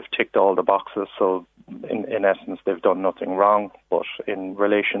they've ticked all the boxes, so in essence they've done nothing wrong. But in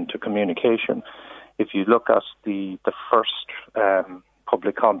relation to communication, if you look at the first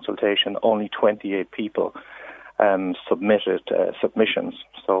public consultation, only 28 people submitted submissions.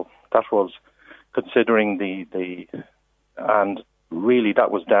 So that was, considering and really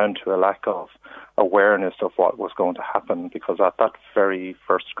that was down to a lack of awareness of what was going to happen, because at that very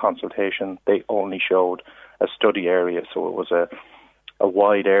first consultation they only showed a study area, so it was a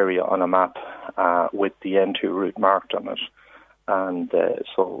wide area on a map with the N2 route marked on it, and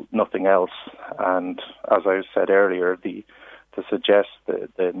so nothing else. And as I said earlier, to suggest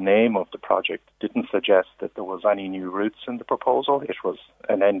the name of the project didn't suggest that there was any new routes in the proposal. It was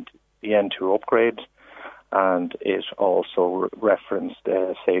the N2 upgrade, and it also referenced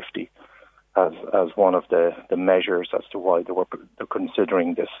safety as one of the measures as to why they're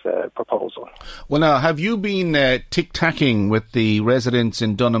considering this proposal. Well, now, have you been tick-tacking with the residents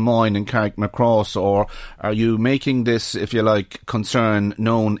in Donaghmine and Carrickmacross, or are you making this, if you like, concern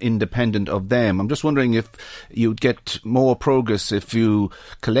known independent of them? I'm just wondering if you'd get more progress if you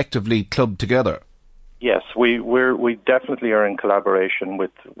collectively club together. Yes, we definitely are in collaboration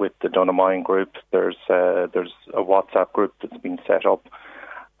with the Donaghmine group. There's a WhatsApp group that's been set up.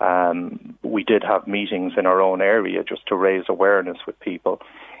 We did have meetings in our own area just to raise awareness with people,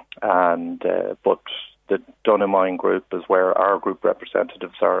 and but the Donaghmine group is where our group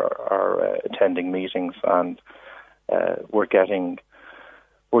representatives are attending meetings, and we're getting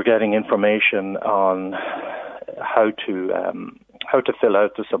information on how to fill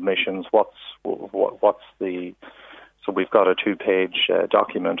out the submissions. So we've got a 2-page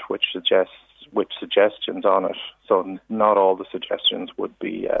document which suggestions on it. So not all the suggestions would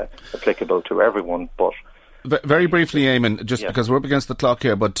be applicable to everyone, but very briefly, Eamon, just because we're up against the clock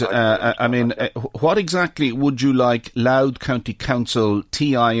here, but what exactly would you like Louth County Council,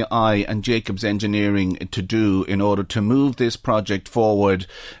 TII and Jacobs Engineering to do in order to move this project forward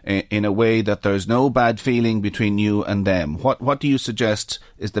in a way that there's no bad feeling between you and them? What do you suggest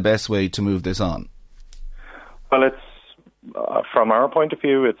is the best way to move this on? Well, it's from our point of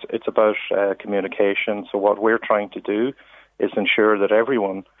view, it's about communication. So what we're trying to do is ensure that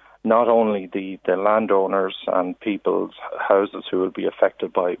everyone, not only the landowners and people's houses who will be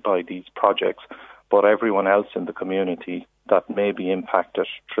affected by these projects, but everyone else in the community that may be impacted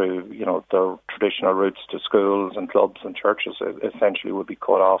through, their traditional routes to schools and clubs and churches essentially would be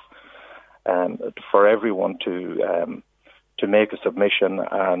cut off. For everyone to make a submission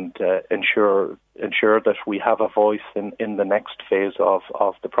and ensure that we have a voice in the next phase of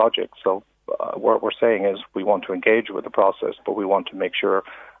the project. So what we're saying is we want to engage with the process, but we want to make sure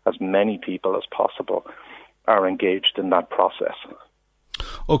as many people as possible are engaged in that process.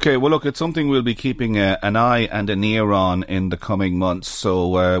 Okay, well, look, it's something we'll be keeping an eye and an ear on in the coming months,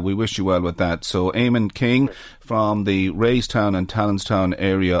 so we wish you well with that. So, Eamon King from the Raystown and Talonstown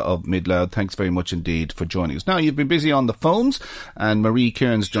area of Midloud, thanks very much indeed for joining us. Now, you've been busy on the phones, and Marie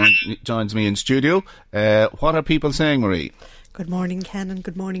Kearns joins me in studio. What are people saying, Marie? Good morning, Ken, and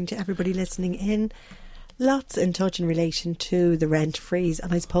good morning to everybody listening in. Lots in touch in relation to the rent freeze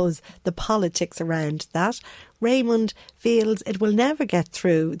and I suppose the politics around that. Raymond feels it will never get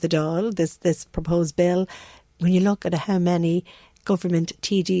through the Dáil, this proposed bill, when you look at how many government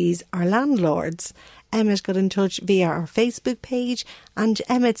TDs are landlords. Emmett got in touch via our Facebook page, and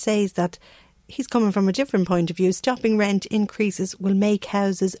Emmett says that he's coming from a different point of view. Stopping rent increases will make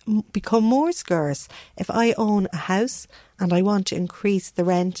houses become more scarce. If I own a house and I want to increase the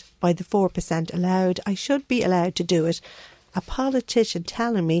rent by the 4% allowed, I should be allowed to do it. A politician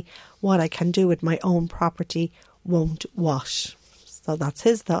telling me what I can do with my own property won't wash. So that's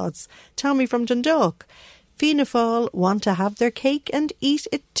his thoughts. Tommy from Dundalk. Fianna Fáil want to have their cake and eat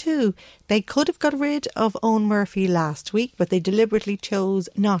it too. They could have got rid of Eoin Murphy last week, but they deliberately chose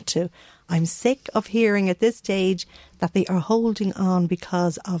not to. I'm sick of hearing at this stage that they are holding on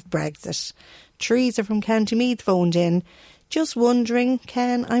because of Brexit. Teresa from County Meath phoned in. Just wondering,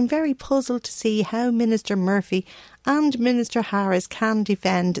 Ken, I'm very puzzled to see how Minister Murphy and Minister Harris can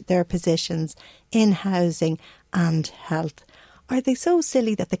defend their positions in housing and health. Are they so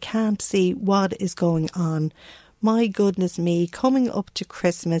silly that they can't see what is going on? My goodness me, coming up to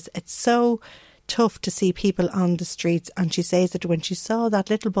Christmas, it's so tough to see people on the streets. And she says that when she saw that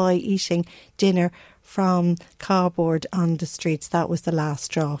little boy eating dinner from cardboard on the streets, that was the last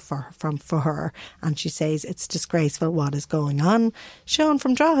straw for her. And she says it's disgraceful what is going on. Sean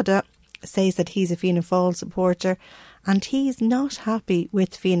from Drogheda says that he's a Fianna Fáil supporter and he's not happy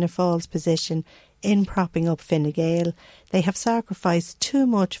with Fianna Fáil's position in propping up Fine Gael. They have sacrificed too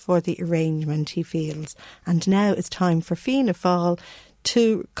much for the arrangement, he feels, and now it's time for Fianna Fáil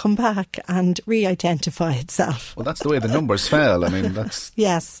to come back and re-identify itself. Well, that's the way the numbers fell. I mean, that's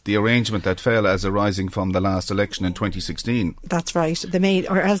yes, the arrangement that fell as arising from the last election in 2016. That's right. They made,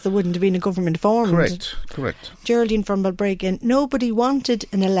 or else there wouldn't have been a government formed. Correct. Geraldine from Balbriggan. Nobody wanted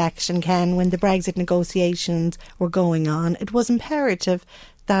an election, Ken, when the Brexit negotiations were going on. It was imperative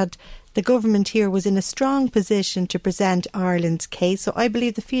that the government here was in a strong position to present Ireland's case. So I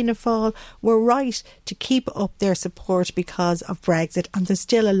believe the Fianna Fáil were right to keep up their support because of Brexit, and there's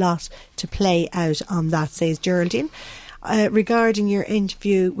still a lot to play out on that, says Geraldine. Regarding your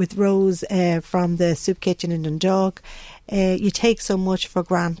interview with Rose from the Soup Kitchen in Dundalk, you take so much for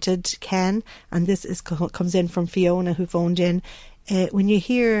granted, Ken, and this comes in from Fiona who phoned in. When you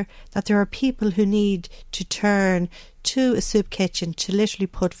hear that there are people who need to turn to a soup kitchen to literally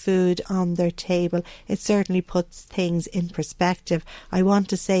put food on their table, it certainly puts things in perspective. I want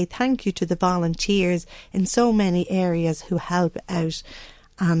to say thank you to the volunteers in so many areas who help out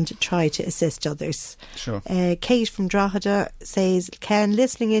and try to assist others. Sure. Kate from Drogheda says, Ken,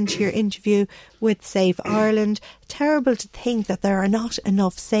 listening into your interview with Safe Ireland, terrible to think that there are not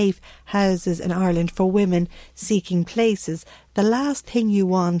enough safe houses in Ireland for women seeking places. The last thing you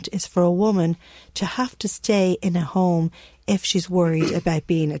want is for a woman to have to stay in a home if she's worried about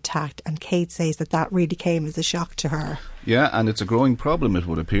being attacked. And Kate says that really came as a shock to her. Yeah, and it's a growing problem, it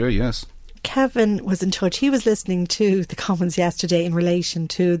would appear, yes. Kevin was in touch. He was listening to the comments yesterday in relation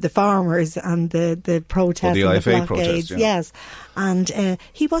to the farmers and the protests and the IFA blockades. Protest, yes. And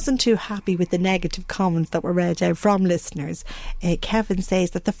he wasn't too happy with the negative comments that were read out from listeners. Kevin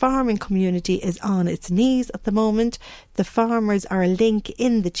says that the farming community is on its knees at the moment. The farmers are a link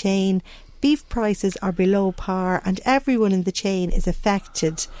in the chain. Beef prices are below par and everyone in the chain is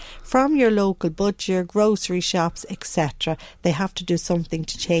affected, from your local butcher, grocery shops, etc. They have to do something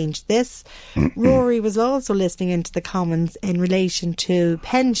to change this. Rory was also listening into the comments in relation to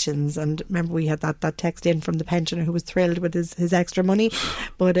pensions, and remember we had that text in from the pensioner who was thrilled with his extra money.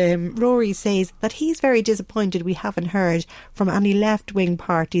 But Rory says that he's very disappointed we haven't heard from any left-wing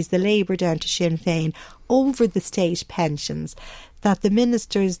parties, the Labour down to Sinn Féin, over the state pensions, that the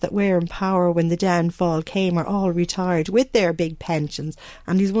ministers that were in power when the downfall came are all retired with their big pensions.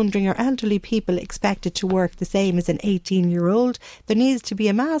 And he's wondering, are elderly people expected to work the same as an 18-year-old? There needs to be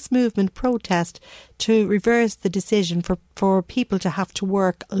a mass movement protest to reverse the decision for people to have to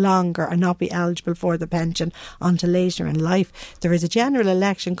work longer and not be eligible for the pension until later in life. There is a general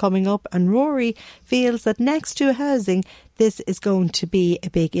election coming up, and Rory feels that next to housing, this is going to be a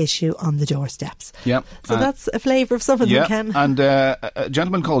big issue on the doorsteps. Yep. So that's a flavour of some of them, Ken. And a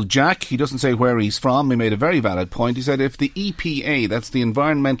gentleman called Jack, he doesn't say where he's from, he made a very valid point. He said if the EPA, that's the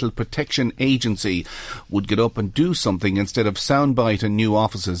Environmental Protection Agency, would get up and do something instead of soundbite and new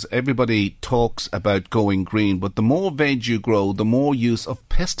offices. Everybody talks about going green, but the more veg you grow, the more use of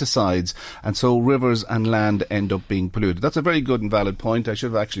pesticides, and so rivers and land end up being polluted. That's a very good and valid point. I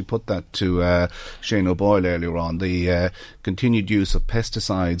should have actually put that to Shane O'Boyle earlier on. The continued use of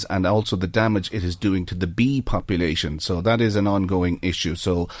pesticides and also the damage it is doing to the bee population. So that is an ongoing issue.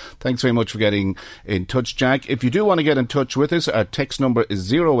 So thanks very much for getting in touch, Jack. If you do want to get in touch with us, our text number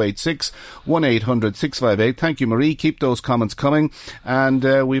is 086 1800 658. Thank you, Marie. Keep those comments coming. And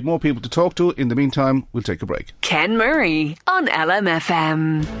we have more people to talk to. In the meantime, we'll take a break. Ken Murray on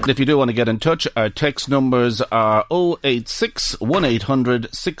LMFM. If you do want to get in touch, our text numbers are 086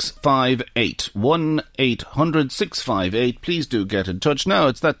 1800 658. 1800 658. Please do get in touch. Now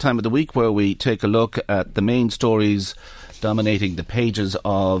it's that time of the week where we take a look at the main stories dominating the pages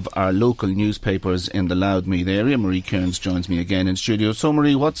of our local newspapers in the Loudmead area. Marie Kearns joins me again in studio. So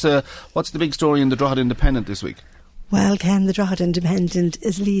Marie, what's the big story in the Drogheda Independent this week? Well, Ken, the Drogheda Independent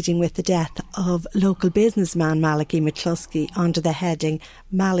is leading with the death of local businessman Malachy McCluskey under the heading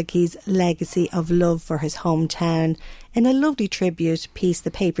Malachy's Legacy of Love for His Hometown. In a lovely tribute piece,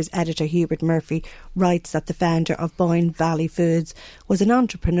 the paper's editor Hubert Murphy writes that the founder of Boyne Valley Foods was an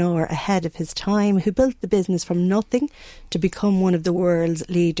entrepreneur ahead of his time who built the business from nothing to become one of the world's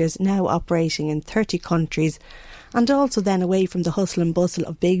leaders, now operating in 30 countries. And also then away from the hustle and bustle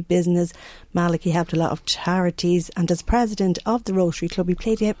of big business, Malachy helped a lot of charities, and as president of the Rotary Club he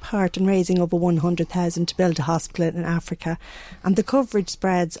played a part in raising over 100,000 to build a hospital in Africa. And the coverage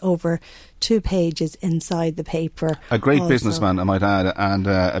spreads over 2 pages inside the paper. A great businessman, I might add, and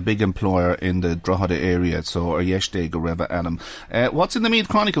a big employer in the Drogheda area, so Yeshde Goreva Adam. What's in the Meath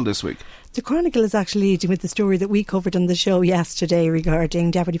Chronicle this week? The Chronicle is actually leading with the story that we covered on the show yesterday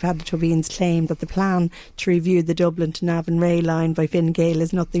regarding Deputy Paddy Tobine's claim that the plan to review the Dublin to Navan rail line by Fine Gael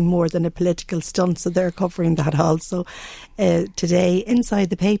is nothing more than a political stunt, so they're covering that also today. Inside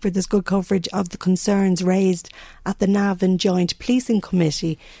the paper there's good coverage of the concerns raised at the Navan Joint Policing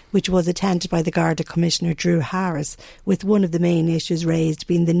Committee, which was attended by the Garda Commissioner Drew Harris, with one of the main issues raised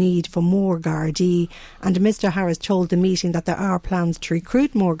being the need for more Gardaí. And Mr Harris told the meeting that there are plans to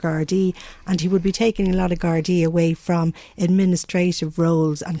recruit more Gardaí, and he would be taking a lot of Gardaí away from administrative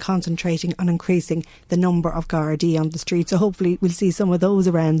roles and concentrating on increasing the number of Gardaí on the street. So hopefully we'll see some of those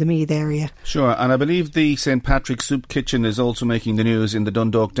around the Meath area. Sure, and I believe the St Patrick's Soup Kitchen is also making the news in the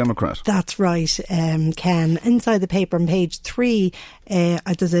Dundalk Democrat. That's right, Ken. Inside the paper on page 3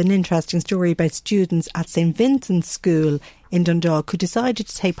 there's an interesting story about students at St Vincent's School in Dundalk who decided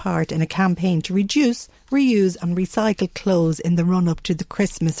to take part in a campaign to reduce, reuse and recycle clothes in the run-up to the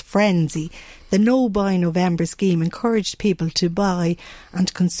Christmas frenzy. The No Buy November scheme encouraged people to buy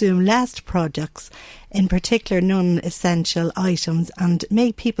and consume less products, in particular non-essential items, and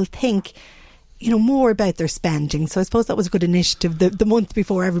made people think more about their spending. So I suppose that was a good initiative the month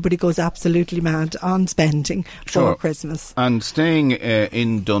before everybody goes absolutely mad on spending for Christmas. And staying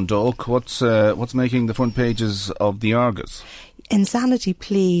in Dundalk, what's making the front pages of the Argus? Insanity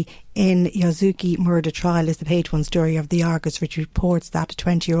plea in Yazuki murder trial is the page 1 story of the Argus, which reports that a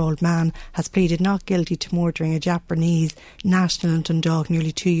 20-year-old man has pleaded not guilty to murdering a Japanese national in Dundalk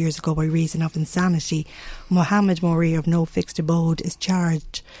nearly 2 years ago by reason of insanity. Mohammed Mori of no fixed abode is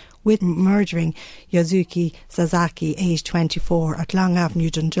charged with murdering Yazuki Sasaki, aged 24, at Long Avenue,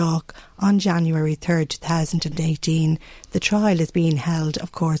 Dundalk on January 3rd, 2018. The trial is being held,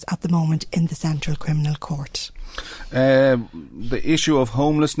 of course, at the moment in the Central Criminal Court. The issue of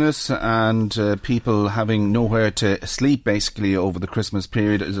homelessness and people having nowhere to sleep basically over the Christmas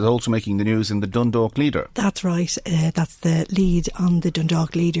period is also making the news in the Dundalk Leader. That's right. That's the lead on the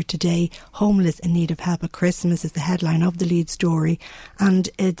Dundalk Leader today. Homeless in need of help at Christmas is the headline of the lead story. And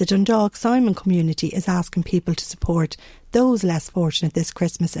the Dundalk Simon community is asking people to support those less fortunate this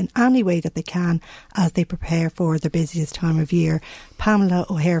Christmas in any way that they can as they prepare for the busiest time of year. Pamela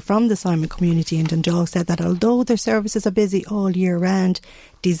O'Hare from the Simon community in Dundalk said that although their services are busy all year round,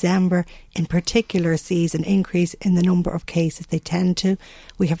 December in particular sees an increase in the number of cases. They tend to.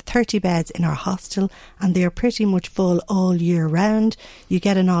 We have 30 beds in our hostel and they are pretty much full all year round. You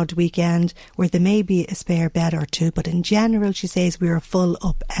get an odd weekend where there may be a spare bed or two, but in general, she says, we are full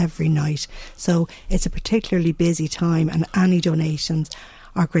up every night. So it's a particularly busy time and any donations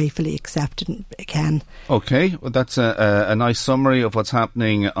are gratefully accepted, Ken. Okay, well that's a nice summary of what's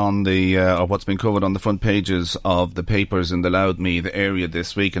happening on the or what's been covered on the front pages of the papers in the Loudmeath area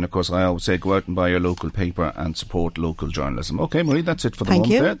this week. And of course, I always say go out and buy your local paper and support local journalism. Okay, Marie, that's it for the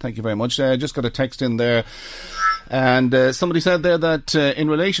moment there. Thank you very much. Just got a text in there. And somebody said there that in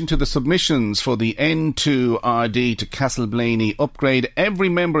relation to the submissions for the N2RD to Castleblaney upgrade, every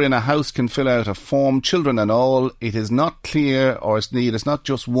member in a house can fill out a form, children and all. It is not clear, or it's not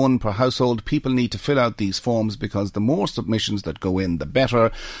just one per household. People need to fill out these forms because the more submissions that go in, the better.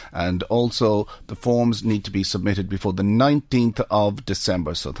 And also the forms need to be submitted before the 19th of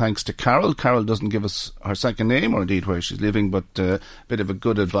December. So thanks to Carol. Carol doesn't give us her second name or indeed where she's living, but a bit of a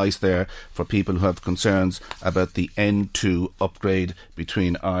good advice there for people who have concerns about the N2 upgrade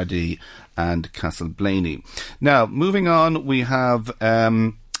between RD and Castleblaney. Now, moving on, we have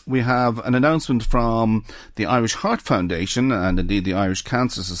an announcement from the Irish Heart Foundation and indeed the Irish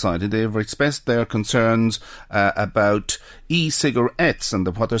Cancer Society. They've expressed their concerns about e-cigarettes, and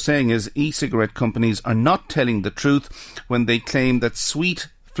what they're saying is e-cigarette companies are not telling the truth when they claim that sweet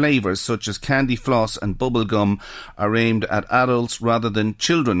flavours such as candy floss and bubble gum are aimed at adults rather than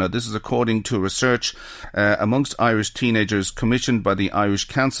children. Now, this is according to research amongst Irish teenagers commissioned by the Irish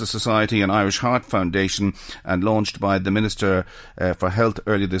Cancer Society and Irish Heart Foundation and launched by the Minister for Health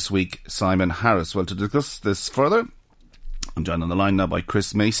earlier this week, Simon Harris. Well, to discuss this further, I'm joined on the line now by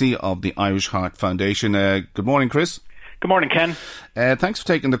Chris Macy of the Irish Heart Foundation. Good morning, Chris. Good morning, Ken. Thanks for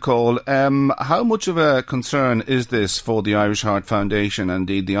taking the call. How much of a concern is this for the Irish Heart Foundation and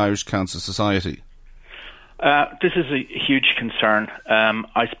indeed the Irish Cancer Society? This is a huge concern.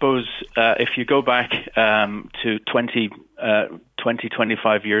 I suppose if you go back to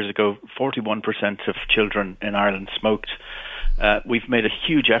 25 years ago, 41% of children in Ireland smoked. We've made a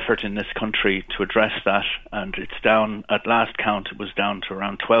huge effort in this country to address that, and it's down, at last count, it was down to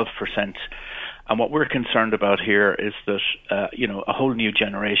around 12%. And what we're concerned about here is that, a whole new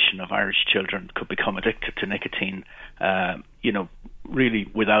generation of Irish children could become addicted to nicotine, really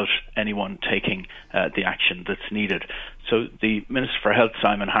without anyone taking the action that's needed. So the Minister for Health,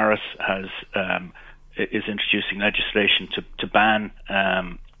 Simon Harris, is introducing legislation to ban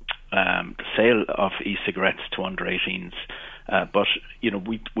the sale of e-cigarettes to under 18s. But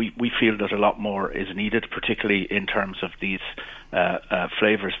we feel that a lot more is needed, particularly in terms of these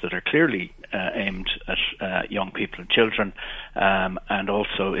flavours that are clearly aimed at young people and children, and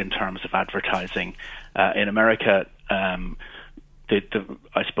also in terms of advertising. In America, I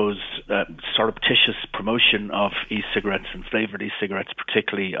suppose surreptitious promotion of e-cigarettes and flavoured e-cigarettes,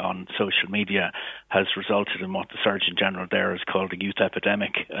 particularly on social media, has resulted in what the Surgeon General there has called a youth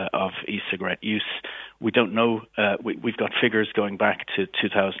epidemic of e-cigarette use. We don't know. We've got figures going back to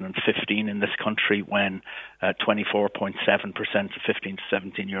 2015 in this country when 24.7% of 15 to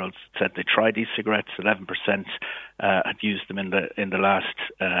 17-year-olds said they tried e-cigarettes. 11% had used them in the last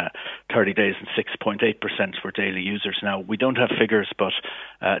 30 days, and 6.8% were daily users. Now, we don't have figures, but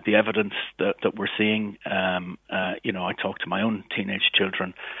the evidence that we're seeing, I talk to my own teenage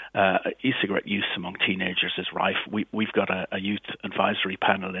children, e-cigarette use among teenagers is rife. We've got a youth advisory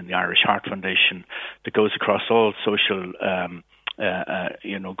panel in the Irish Heart Foundation that goes across all social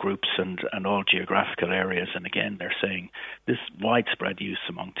groups and all geographical areas. And again, they're saying this widespread use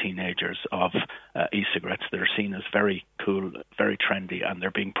among teenagers of e-cigarettes that are seen as very cool, very trendy, and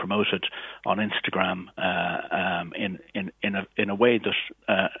they're being promoted on Instagram in a way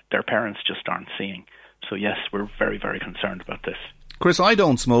that their parents just aren't seeing. So yes, we're very, very concerned about this. Chris, I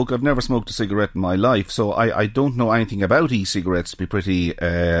don't smoke. I've never smoked a cigarette in my life, so I don't know anything about e-cigarettes, to be pretty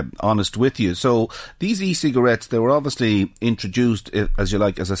honest with you. So these e-cigarettes, they were obviously introduced, as you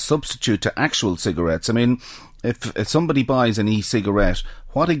like, as a substitute to actual cigarettes. I mean, if somebody buys an e-cigarette,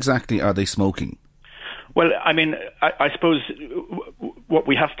 what exactly are they smoking? Well, I mean, I suppose what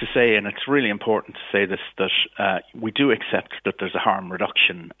we have to say, and it's really important to say this, that we do accept that there's a harm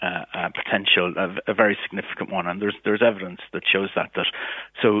reduction potential, a very significant one, and there's evidence that shows that.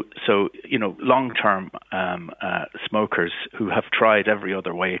 So long-term smokers who have tried every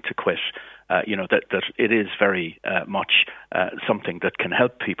other way to quit, that it is very much something that can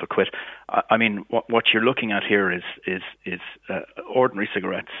help people quit. I mean, what you're looking at here is ordinary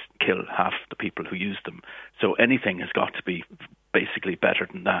cigarettes kill half the people who use them. So anything has got to be basically better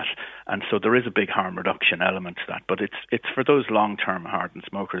than that. And so there is a big harm reduction element to that. But it's for those long-term hardened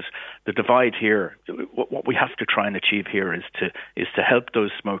smokers. The divide here, what we have to try and achieve here is to help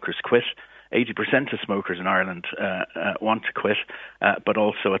those smokers quit. 80% of smokers in Ireland want to quit, but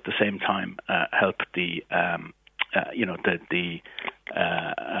also at the same time help the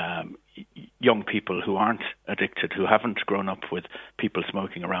young people who aren't addicted, who haven't grown up with people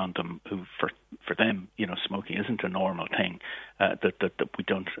smoking around them, who for them, smoking isn't a normal thing, that we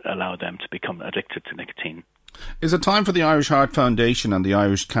don't allow them to become addicted to nicotine. Is it time for the Irish Heart Foundation and the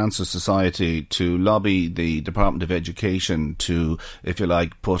Irish Cancer Society to lobby the Department of Education to, if you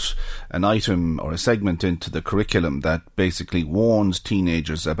like, put an item or a segment into the curriculum that basically warns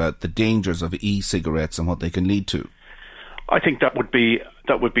teenagers about the dangers of e-cigarettes and what they can lead to? I think that would be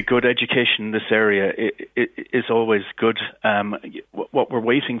good. Education in this area is always good. What we're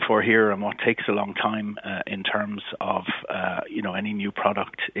waiting for here, and what takes a long time in terms of any new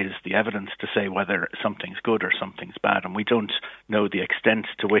product, is the evidence to say whether something's good or something's bad. And we don't know the extent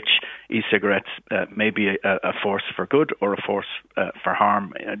to which e-cigarettes may be a force for good or a force for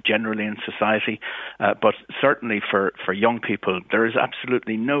harm generally in society. But certainly for young people, there is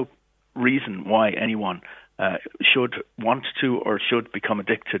absolutely no reason why anyone should want to or should become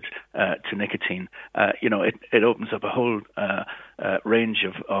addicted to nicotine. It opens up a whole range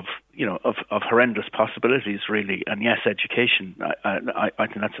of horrendous possibilities, really. And yes, education, I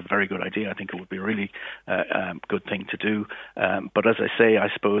think that's a very good idea. I think it would be a really good thing to do. But as I say, I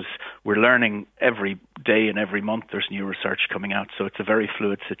suppose we're learning every day and every month. There's new research coming out, so it's a very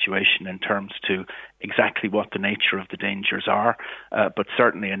fluid situation in terms to exactly what the nature of the dangers are. But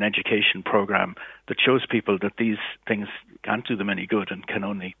certainly an education program that shows people that these things can't do them any good and can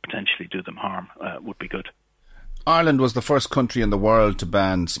only potentially do them harm would be good. Ireland was the first country in the world to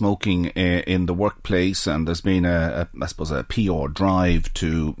ban smoking in the workplace, and there's been a PR drive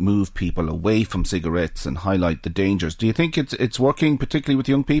to move people away from cigarettes and highlight the dangers. Do you think it's working, particularly with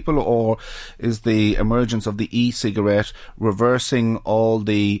young people, or is the emergence of the e-cigarette reversing all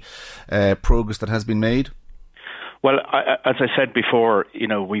the progress that has been made? Well, as I said before,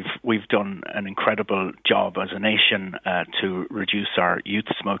 we've done an incredible job as a nation to reduce our youth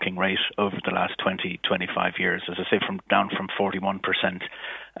smoking rate over the last 20-25 years. As I say, down from 41%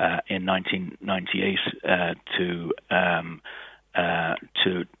 in 1998 to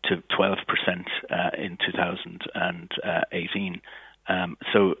 12% in 2018.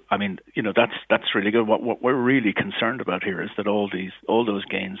 So, I mean, that's really good. What we're really concerned about here is that all those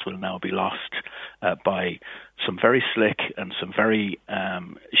gains will now be lost by some very slick and some very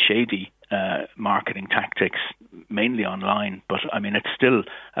shady marketing tactics, mainly online. But I mean, it's still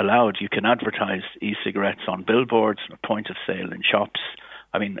allowed. You can advertise e-cigarettes on billboards, point of sale in shops.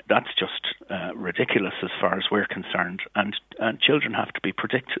 I mean, that's just ridiculous as far as we're concerned. And children have to be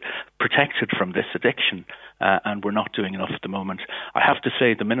protected from this addiction, and we're not doing enough at the moment. I have to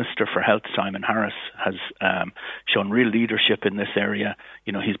say the Minister for Health, Simon Harris, has shown real leadership in this area.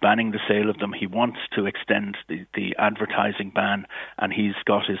 He's banning the sale of them. He wants to extend the advertising ban, and he's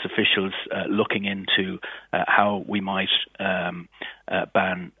got his officials looking into how we might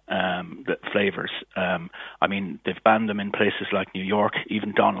ban the flavours. I mean, they've banned them in places like New York.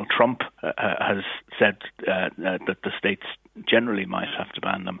 Even Donald Trump has said that the states generally might have to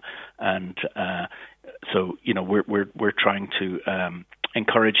ban them, and so we're trying to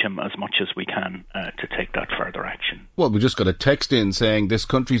encourage him as much as we can to take that further action. Well, we just got a text in saying this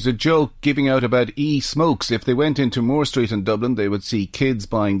country's a joke, giving out about e-smokes. If they went into Moore Street in Dublin, they would see kids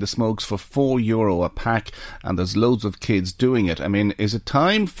buying the smokes for €4 a pack, and there's loads of kids doing it. I mean, is it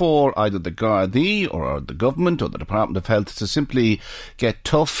time for either the Gardaí or the government or the Department of Health to simply get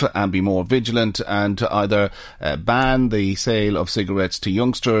tough and be more vigilant and to either ban the sale of cigarettes to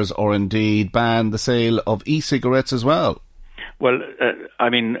youngsters or indeed ban the sale of e-cigarettes as well? Well, I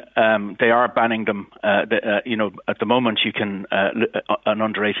mean, they are banning them. At the moment, you can an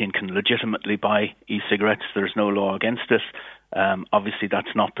under 18 can legitimately buy e-cigarettes. There's no law against it. Obviously,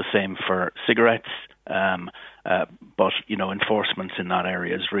 that's not the same for cigarettes. But enforcement in that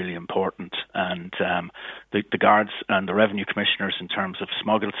area is really important. And the guards and the revenue commissioners, in terms of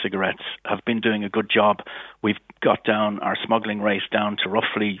smuggled cigarettes, have been doing a good job. We've got down our smuggling rate down to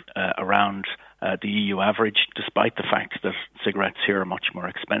roughly around the EU average, despite the fact that cigarettes here are much more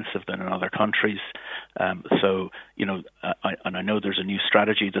expensive than in other countries. I know there's a new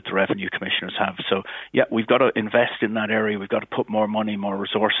strategy that the revenue commissioners have. So, yeah, we've got to invest in that area. We've got to put more money, more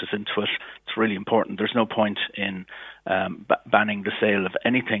resources into it. It's really important. There's no point in banning the sale of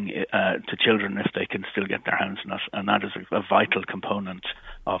anything to children if they can still get their hands on it, and that is a vital component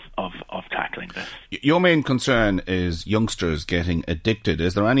tackling this. Your main concern is youngsters getting addicted.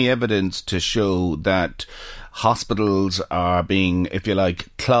 Is there any evidence to show that hospitals are being, if you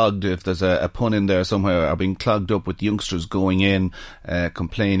like, clogged, if there's a pun in there somewhere, are being clogged up with youngsters going in,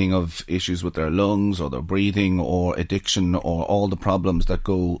 complaining of issues with their lungs or their breathing or addiction or all the problems that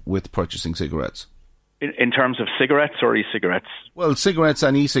go with purchasing cigarettes? In terms of cigarettes or e-cigarettes? Well, cigarettes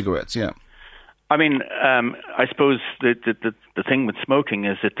and e-cigarettes, yeah. I mean, I suppose the thing with smoking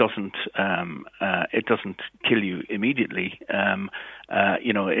is it doesn't kill you immediately.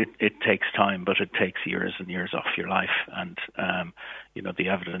 It takes time, but it takes years and years off your life. And the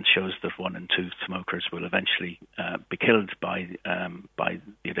evidence shows that 1 in 2 smokers will eventually be killed by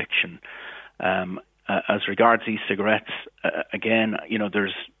the addiction. As regards e-cigarettes, again,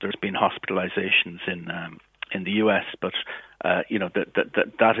 there's been hospitalizations in the US, but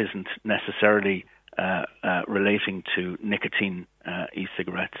that isn't necessarily relating to nicotine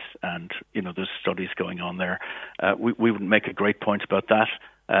e-cigarettes, and there's studies going on there. We would make a great point about that.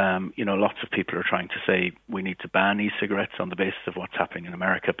 Lots of people are trying to say we need to ban e-cigarettes on the basis of what's happening in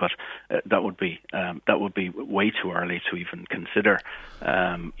America, but that would be way too early to even consider.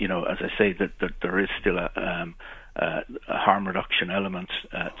 As I say, that there is still a harm reduction element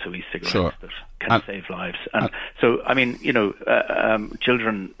to e-cigarettes that can save lives. And so, I mean,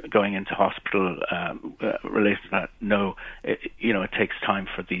 children going into hospital related to that, no, it takes time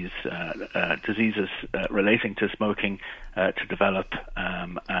for these diseases relating to smoking to develop,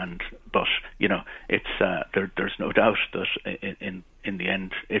 but there's no doubt that in the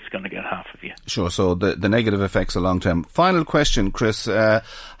end, it's going to get half of you. Sure, so the negative effects are long-term. Final question, Chris.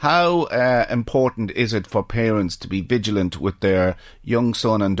 How important is it for parents to be vigilant with their young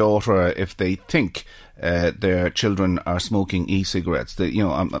son and daughter if they think their children are smoking e-cigarettes? The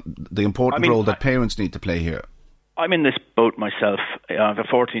important role that parents need to play here. I'm in this boat myself. I have a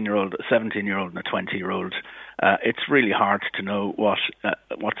 14-year-old, a 17-year-old and a 20-year-old. It's really hard to know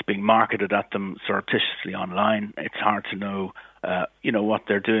what's being marketed at them surreptitiously online. It's hard to know what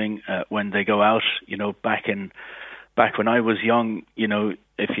they're doing when they go out. Back when I was young,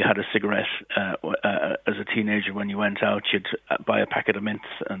 if you had a cigarette as a teenager when you went out, you'd buy a packet of mints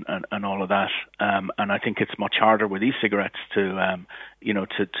and all of that. And I think it's much harder with e-cigarettes to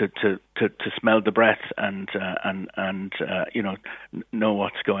smell the breath and know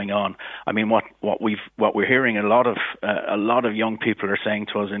what's going on. I mean, what we're hearing a lot of young people are saying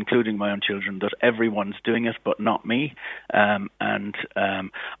to us, including my own children, that everyone's doing it, but not me.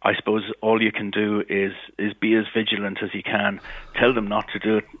 I suppose all you can do is be as vigilant as you can. Tell them not to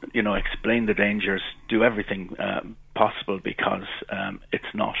do it. Explain the dangers. Do everything possible, because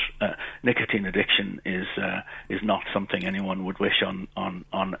it's not nicotine addiction is not something anyone would wish on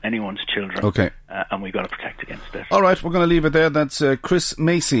anyone's children. Okay. And we've got to protect against it. All right, we're going to leave it there. That's Chris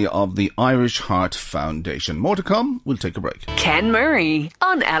Macy of the Irish Heart Foundation. More to come. We'll take a break. Ken Murray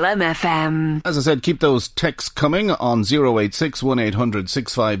on LMFM. As I said, keep those texts coming on 086 1800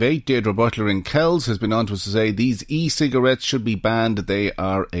 658. Deirdre Butler in Kells has been on to us to say these e-cigarettes should be banned. They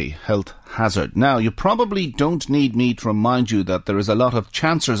are a health hazard. Now, you probably don't need me to remind you that there is a lot of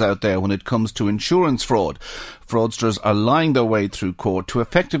chancers out there when it comes to insurance fraud. Fraudsters are lying their way through court to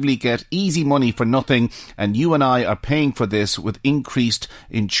effectively get easy money for nothing, and you and I are paying for this with increased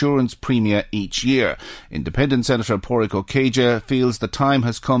insurance premia each year. Independent Senator Pádraig Ó Céide feels the time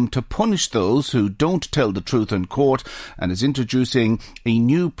has come to punish those who don't tell the truth in court, and is introducing a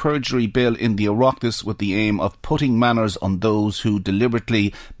new perjury bill in the Oireachtas with the aim of putting manners on those who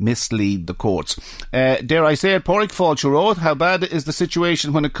deliberately mislead the courts. Dare I say it, Pádraig, Fáilte Róid, how bad is the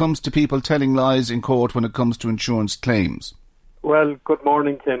situation when it comes to people telling lies in court when it comes to insurance claims? Well, good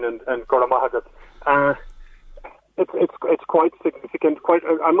morning, Ken, and Gora Mahagat. It's quite significant.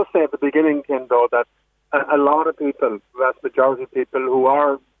 I must say at the beginning, Ken, though, that a lot of people, vast majority of people who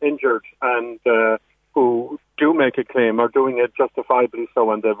are injured and who do make a claim are doing it justifiably so,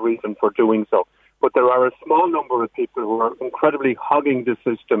 and they have reason for doing so. But there are a small number of people who are incredibly hogging the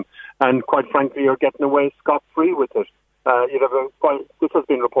system and, quite frankly, are getting away scot-free with it. This has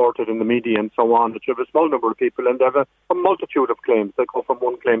been reported in the media and so on, that you have a small number of people and they have a multitude of claims. They go from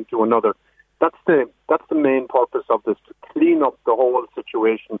one claim to another. That's the main purpose of this, to clean up the whole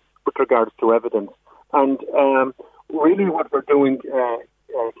situation with regards to evidence. And really what we're doing,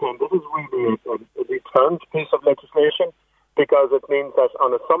 Ken, this is really a returned piece of legislation, because it means that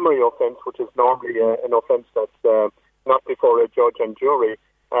on a summary offence, which is normally an offence that's not before a judge and jury,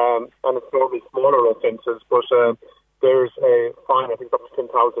 and it's normally smaller offences, but there's a fine, I think, up to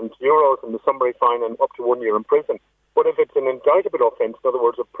 €10,000 in the summary fine, and up to 1 year in prison. But if it's an indictable offence, in other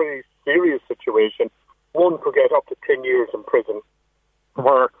words, a pretty serious situation, one could get up to 10 years in prison.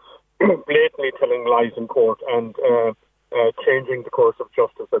 were blatantly telling lies in court and changing the course of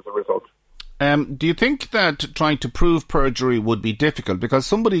justice as a result. Do you think that trying to prove perjury would be difficult? Because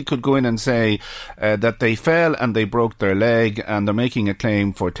somebody could go in and say that they fell and they broke their leg and they're making a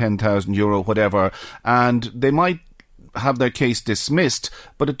claim for €10,000, whatever, and they might have their case dismissed,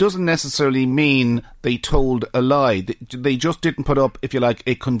 but it doesn't necessarily mean they told a lie. They just didn't put up, if you like,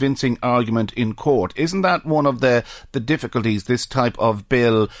 a convincing argument in court. Isn't that one of the difficulties this type of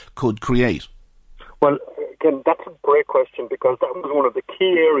bill could create? Well, again, that's a great question, because that was one of the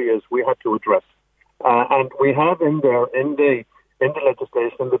key areas we had to address. And we have in there, in the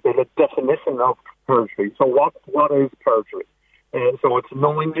legislation, in the bill, a definition of perjury. So what is perjury? So it's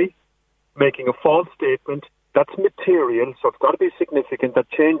knowingly making a false statement that's material, so it's got to be significant, that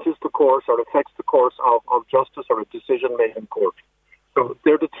changes the course or affects the course of justice or a decision made in court. So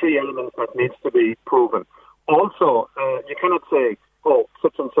they're the three elements that needs to be proven. Also, you cannot say, oh,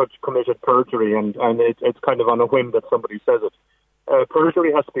 such and such committed perjury, and it's kind of on a whim that somebody says it.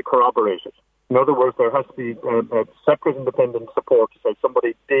 Perjury has to be corroborated. In other words, there has to be a separate independent support to say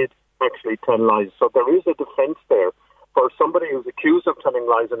somebody did actually tell lies. So there is a defence there for somebody who's accused of telling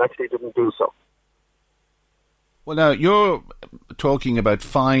lies and actually didn't do so. Well, now, you're talking about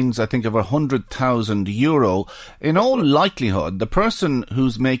fines, I think, of €100,000. In all likelihood, the person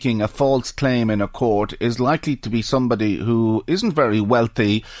who's making a false claim in a court is likely to be somebody who isn't very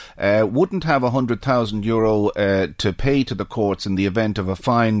wealthy, wouldn't have €100,000 to pay to the courts in the event of a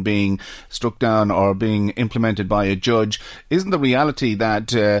fine being struck down or being implemented by a judge. Isn't the reality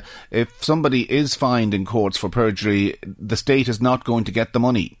that if somebody is fined in courts for perjury, the state is not going to get the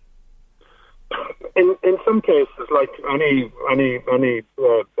money? In some cases, like any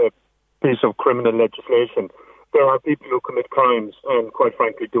piece of criminal legislation, there are people who commit crimes and, quite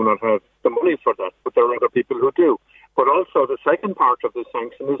frankly, do not have the money for that. But there are other people who do. But also, the second part of the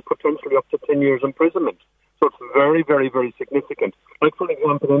sanction is potentially up to 10 years imprisonment. So it's very, very, very significant. Like, for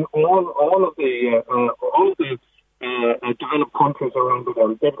example, in all of the developed countries around the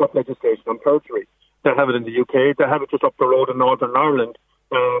world, they've got legislation on perjury. They have it in the UK. They have it just up the road in Northern Ireland.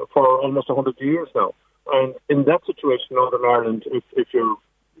 For almost 100 years now. And in that situation, Northern Ireland, if you're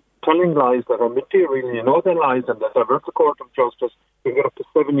telling lies that are material, you know they're lies and that divert the court of justice, you can get up to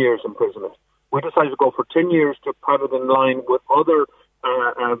 7 years imprisonment. We decided to go for 10 years to have it in line with other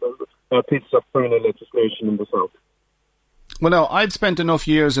pieces of criminal legislation in the South. Well, now, I've spent enough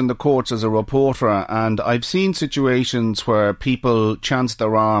years in the courts as a reporter, and I've seen situations where people chance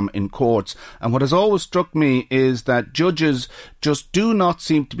their arm in courts, and what has always struck me is that judges just do not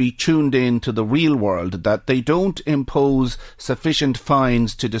seem to be tuned in to the real world, that they don't impose sufficient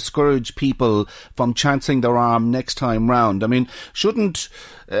fines to discourage people from chancing their arm next time round. I mean, shouldn't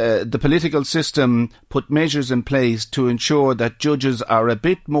the political system put measures in place to ensure that judges are a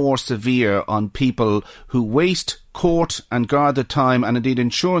bit more severe on people who waste court and guarded time, and indeed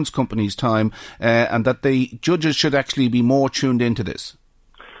insurance companies' time, and that the judges should actually be more tuned into this?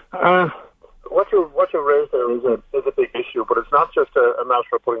 What you raised there is a big issue, but it's not just a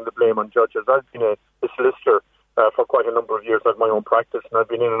matter of putting the blame on judges. I've been a solicitor for quite a number of years. I have my own practice, and I've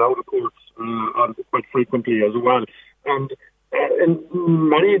been in and out of courts quite frequently as well. And in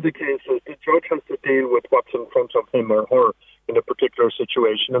many of the cases, the judge has to deal with what's in front of him or her in a particular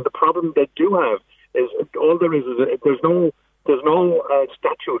situation. And the problem they do have is all there is there's no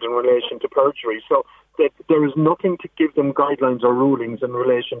statute in relation to perjury, so that there is nothing to give them guidelines or rulings in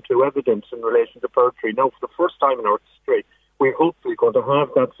relation to evidence in relation to perjury. Now, for the first time in our history, we're hopefully going to have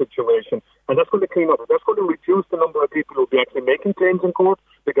that situation, and that's going to clean up. That's going to reduce the number of people who will be actually making claims in court,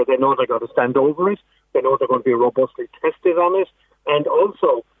 because they know they've got to stand over it, they know they're going to be robustly tested on it, and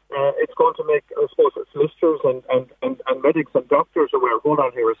also it's going to make, I suppose, solicitors and medics and doctors aware, hold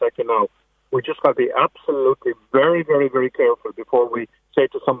on here a second now, we just got to be absolutely very, very, very careful before we say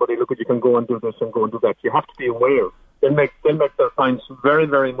to somebody, look, you can go and do this and go and do that. You have to be aware. They'll make their clients very,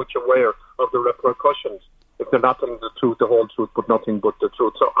 very much aware of the repercussions if they're not telling the truth, the whole truth, but nothing but the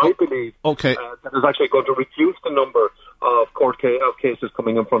truth. So I believe that is actually going to reduce the number of cases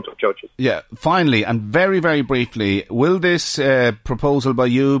coming in front of judges. Yeah. Finally, and very, very briefly, will this proposal by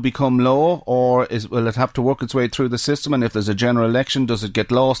you become law, or will it have to work its way through the system? And if there's a general election, does it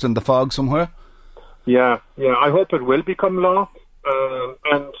get lost in the fog somewhere? Yeah. I hope it will become law.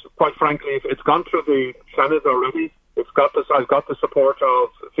 And quite frankly, if it's gone through the Senate already, I've got the support of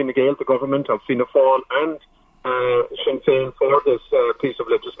Fine Gael, the government, of Fianna Fáil and Sinn Féin for this piece of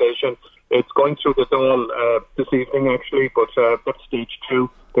legislation. It's going through the Dáil this evening, actually, but that's stage 2.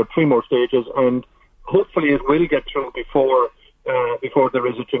 There are 3 more stages, and hopefully it will get through before before there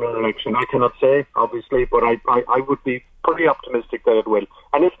is a general election. I cannot say, obviously, but I would be pretty optimistic that it will.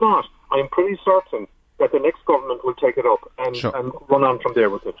 And if not, I'm pretty certain that the next government will take it up and run on from there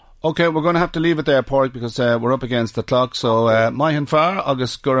with it. OK, we're going to have to leave it there, Pádraig, because we're up against the clock. So, Maihan Far,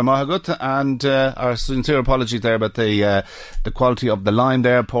 Agus Gura Mahagut, and our sincere apologies there about the quality of the line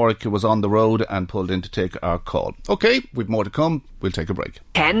there. Pádraig was on the road and pulled in to take our call. OK, we've more to come. We'll take a break.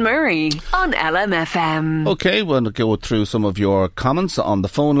 Ken Murray on LMFM. OK, we'll go through some of your comments on the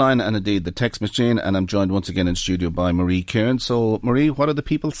phone line and indeed the text machine, and I'm joined once again in studio by Marie Kieran. So, Marie, what are the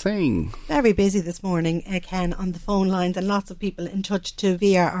people saying? Very busy this morning, Ken, on the phone lines, and lots of people in touch too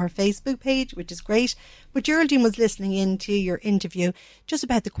via our Facebook page, which is great. But Geraldine was listening in to your interview just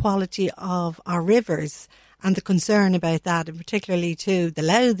about the quality of our rivers and the concern about that, and particularly to the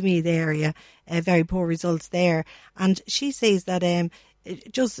Louthmead area, very poor results there. And she says that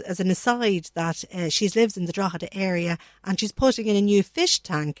just as an aside, that she lives in the Drogheda area and she's putting in a new fish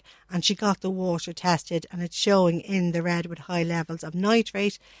tank, and she got the water tested and it's showing in the red with high levels of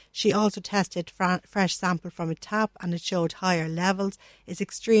nitrate. She also tested fresh sample from a tap and it showed higher levels. It's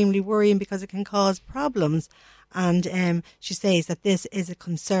extremely worrying because it can cause problems. And she says that this is a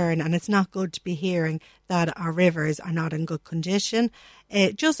concern, and it's not good to be hearing that our rivers are not in good condition.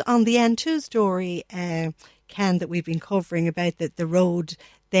 Just on the N2 story, Ken, that we've been covering about the road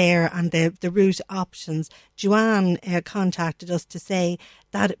there and the route options, Joanne contacted us to say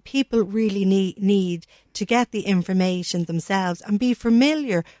that people really need to get the information themselves and be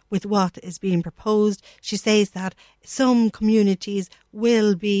familiar with what is being proposed. She says that some communities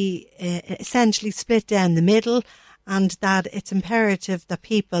will be essentially split down the middle, and that it's imperative that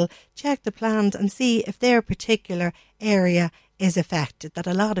people check the plans and see if their particular area is affected, that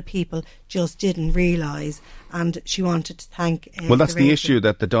a lot of people just didn't realise. And she wanted to thank well, that's the issue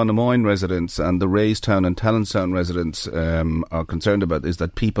that the Donamoyne residents and the Raystown and Talonstown residents are concerned about, is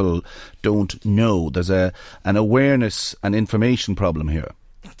that people don't know. There's an awareness and information problem here.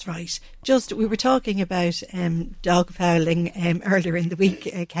 That's right. Just, we were talking about dog fouling earlier in the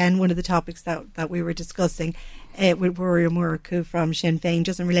week, Ken, one of the topics that we were discussing with Rory O'Murroch from Sinn Féin,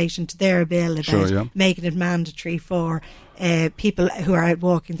 just in relation to their bill about making it mandatory for people who are out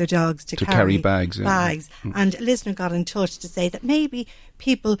walking their dogs to carry bags. And a listener got in touch to say that maybe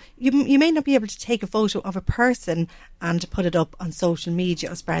people, you may not be able to take a photo of a person and put it up on social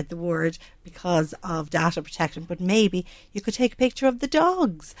media or spread the word because of data protection, but maybe you could take a picture of the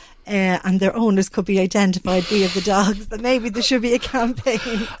dogs and their owners could be identified via the dogs. That maybe there should be a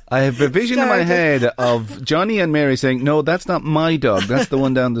campaign. I have a vision in my head of Johnny and Mary saying, no, that's not my dog, that's the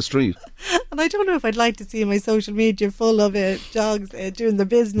one down the street. And I don't know if I'd like to see my social media full of dogs doing their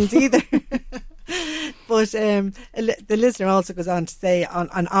business either. But the listener also goes on to say,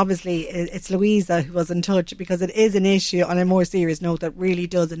 and obviously it's Louisa who was in touch, because it is an issue on a more serious note that really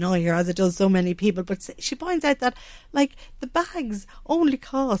does annoy her, as it does so many people. But she points out that, like, the bags only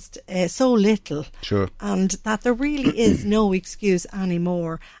cost so little, and that there really is no excuse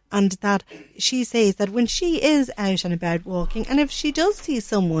anymore. And that she says that when she is out and about walking, and if she does see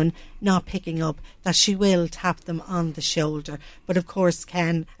someone not picking up, that she will tap them on the shoulder. But of course,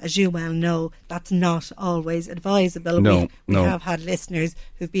 Ken, as you well know, that's not always advisable. No. We have had listeners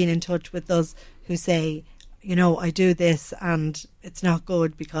who've been in touch with us who say, you know, I do this and it's not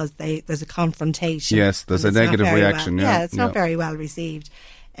good because there's a confrontation. Yes, there's a negative reaction. It's not very well received.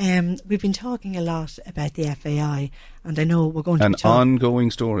 We've been talking a lot about the FAI, and I know we're going to be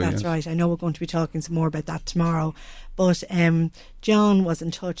ongoing story. That's right. I know we're going to be talking some more about that tomorrow. But John was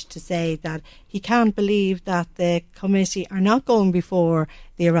in touch to say that he can't believe that the committee are not going before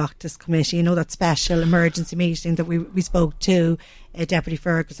the Oireachtas Committee, you know, that special emergency meeting that we spoke to Deputy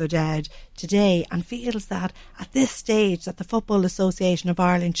Fergus O'Dowd today, and feels that at this stage that the Football Association of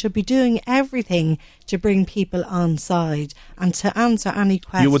Ireland should be doing everything to bring people on side and to answer any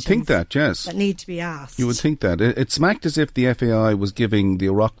questions. You would think that, yes, that need to be asked. You would think that. It smacked as if the FAI was giving the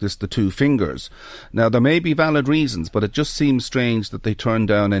Oireachtas the two fingers. Now, there may be valid reasons, but it just seems strange that they turned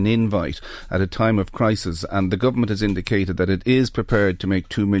down an invite at a time of crisis, and the government has indicated that it is prepared to make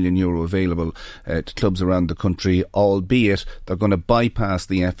 €2 million available to clubs around the country, albeit they're going to bypass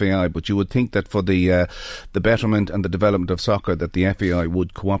the FAI. But you would think that for the betterment and the development of soccer, that the FAI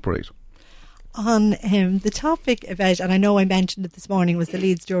would cooperate. On the topic about, and I know I mentioned it this morning, was the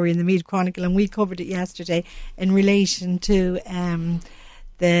lead story in the Meath Chronicle, and we covered it yesterday in relation to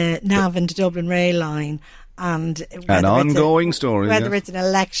the Navan to Dublin rail line. And an ongoing story. Whether it's an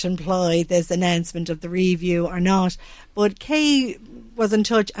election ploy, this announcement of the review or not. But Kay was in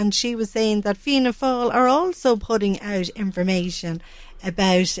touch, and she was saying that Fianna Fáil are also putting out information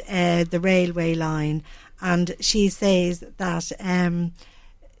about the railway line, and she says that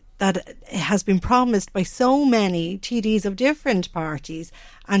that it has been promised by so many TDs of different parties,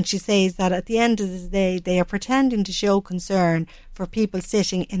 and she says that at the end of the day they are pretending to show concern for people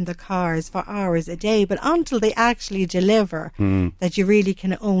sitting in the cars for hours a day, but until they actually deliver, that you really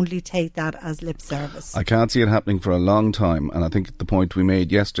can only take that as lip service. I can't see it happening for a long time, and I think the point we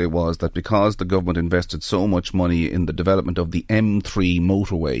made yesterday was that because the government invested so much money in the development of the M3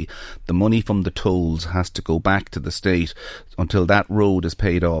 motorway, the money from the tolls has to go back to the state until that road is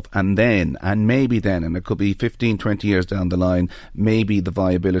paid off, and then, and maybe then, and it could be 15, 20 years down the line, maybe the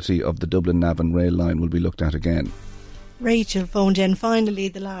viability of the Dublin-Navan rail line will be looked at again. Rachel phoned in, finally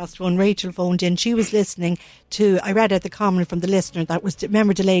the last one. Rachel phoned in. She was listening to, I read out the comment from the listener that was,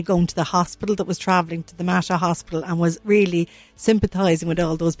 remember Delay going to the hospital, that was travelling to the Mater Hospital, and was really sympathising with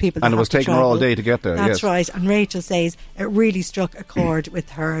all those people. And it was taking her all day to get there. That's yes. right. And Rachel says it really struck a chord with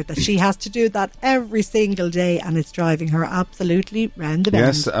her, that she has to do that every single day, and it's driving her absolutely round the bend.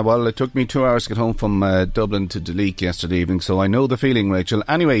 Yes, well, it took me 2 hours to get home from Dublin to Duleek yesterday evening, so I know the feeling, Rachel.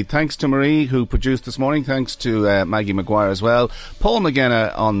 Anyway, thanks to Marie, who produced this morning. Thanks to Maggie Maguire as well. Paul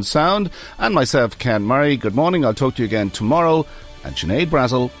McGenna on sound, and myself, Ken Murray. Good morning. I'll talk to you again tomorrow, and Sinead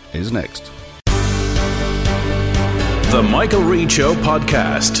Brazel is next. The Michael Reid Show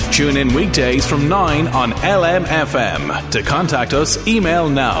podcast. Tune in weekdays from 9 on LMFM. To contact us, email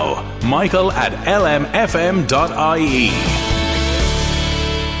now, michael@lmfm.ie.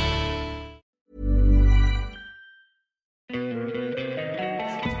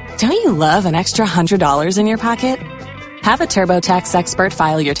 Don't you love an extra $100 in your pocket? Have a TurboTax expert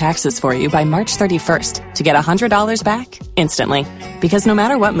file your taxes for you by March 31st to get $100 back instantly. Because no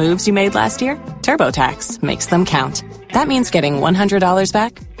matter what moves you made last year, TurboTax makes them count. That means getting $100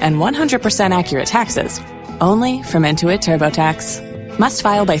 back and 100% accurate taxes, only from Intuit TurboTax. Must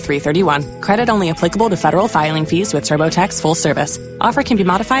file by 3/31. Credit only applicable to federal filing fees with TurboTax full service. Offer can be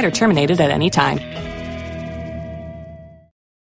modified or terminated at any time.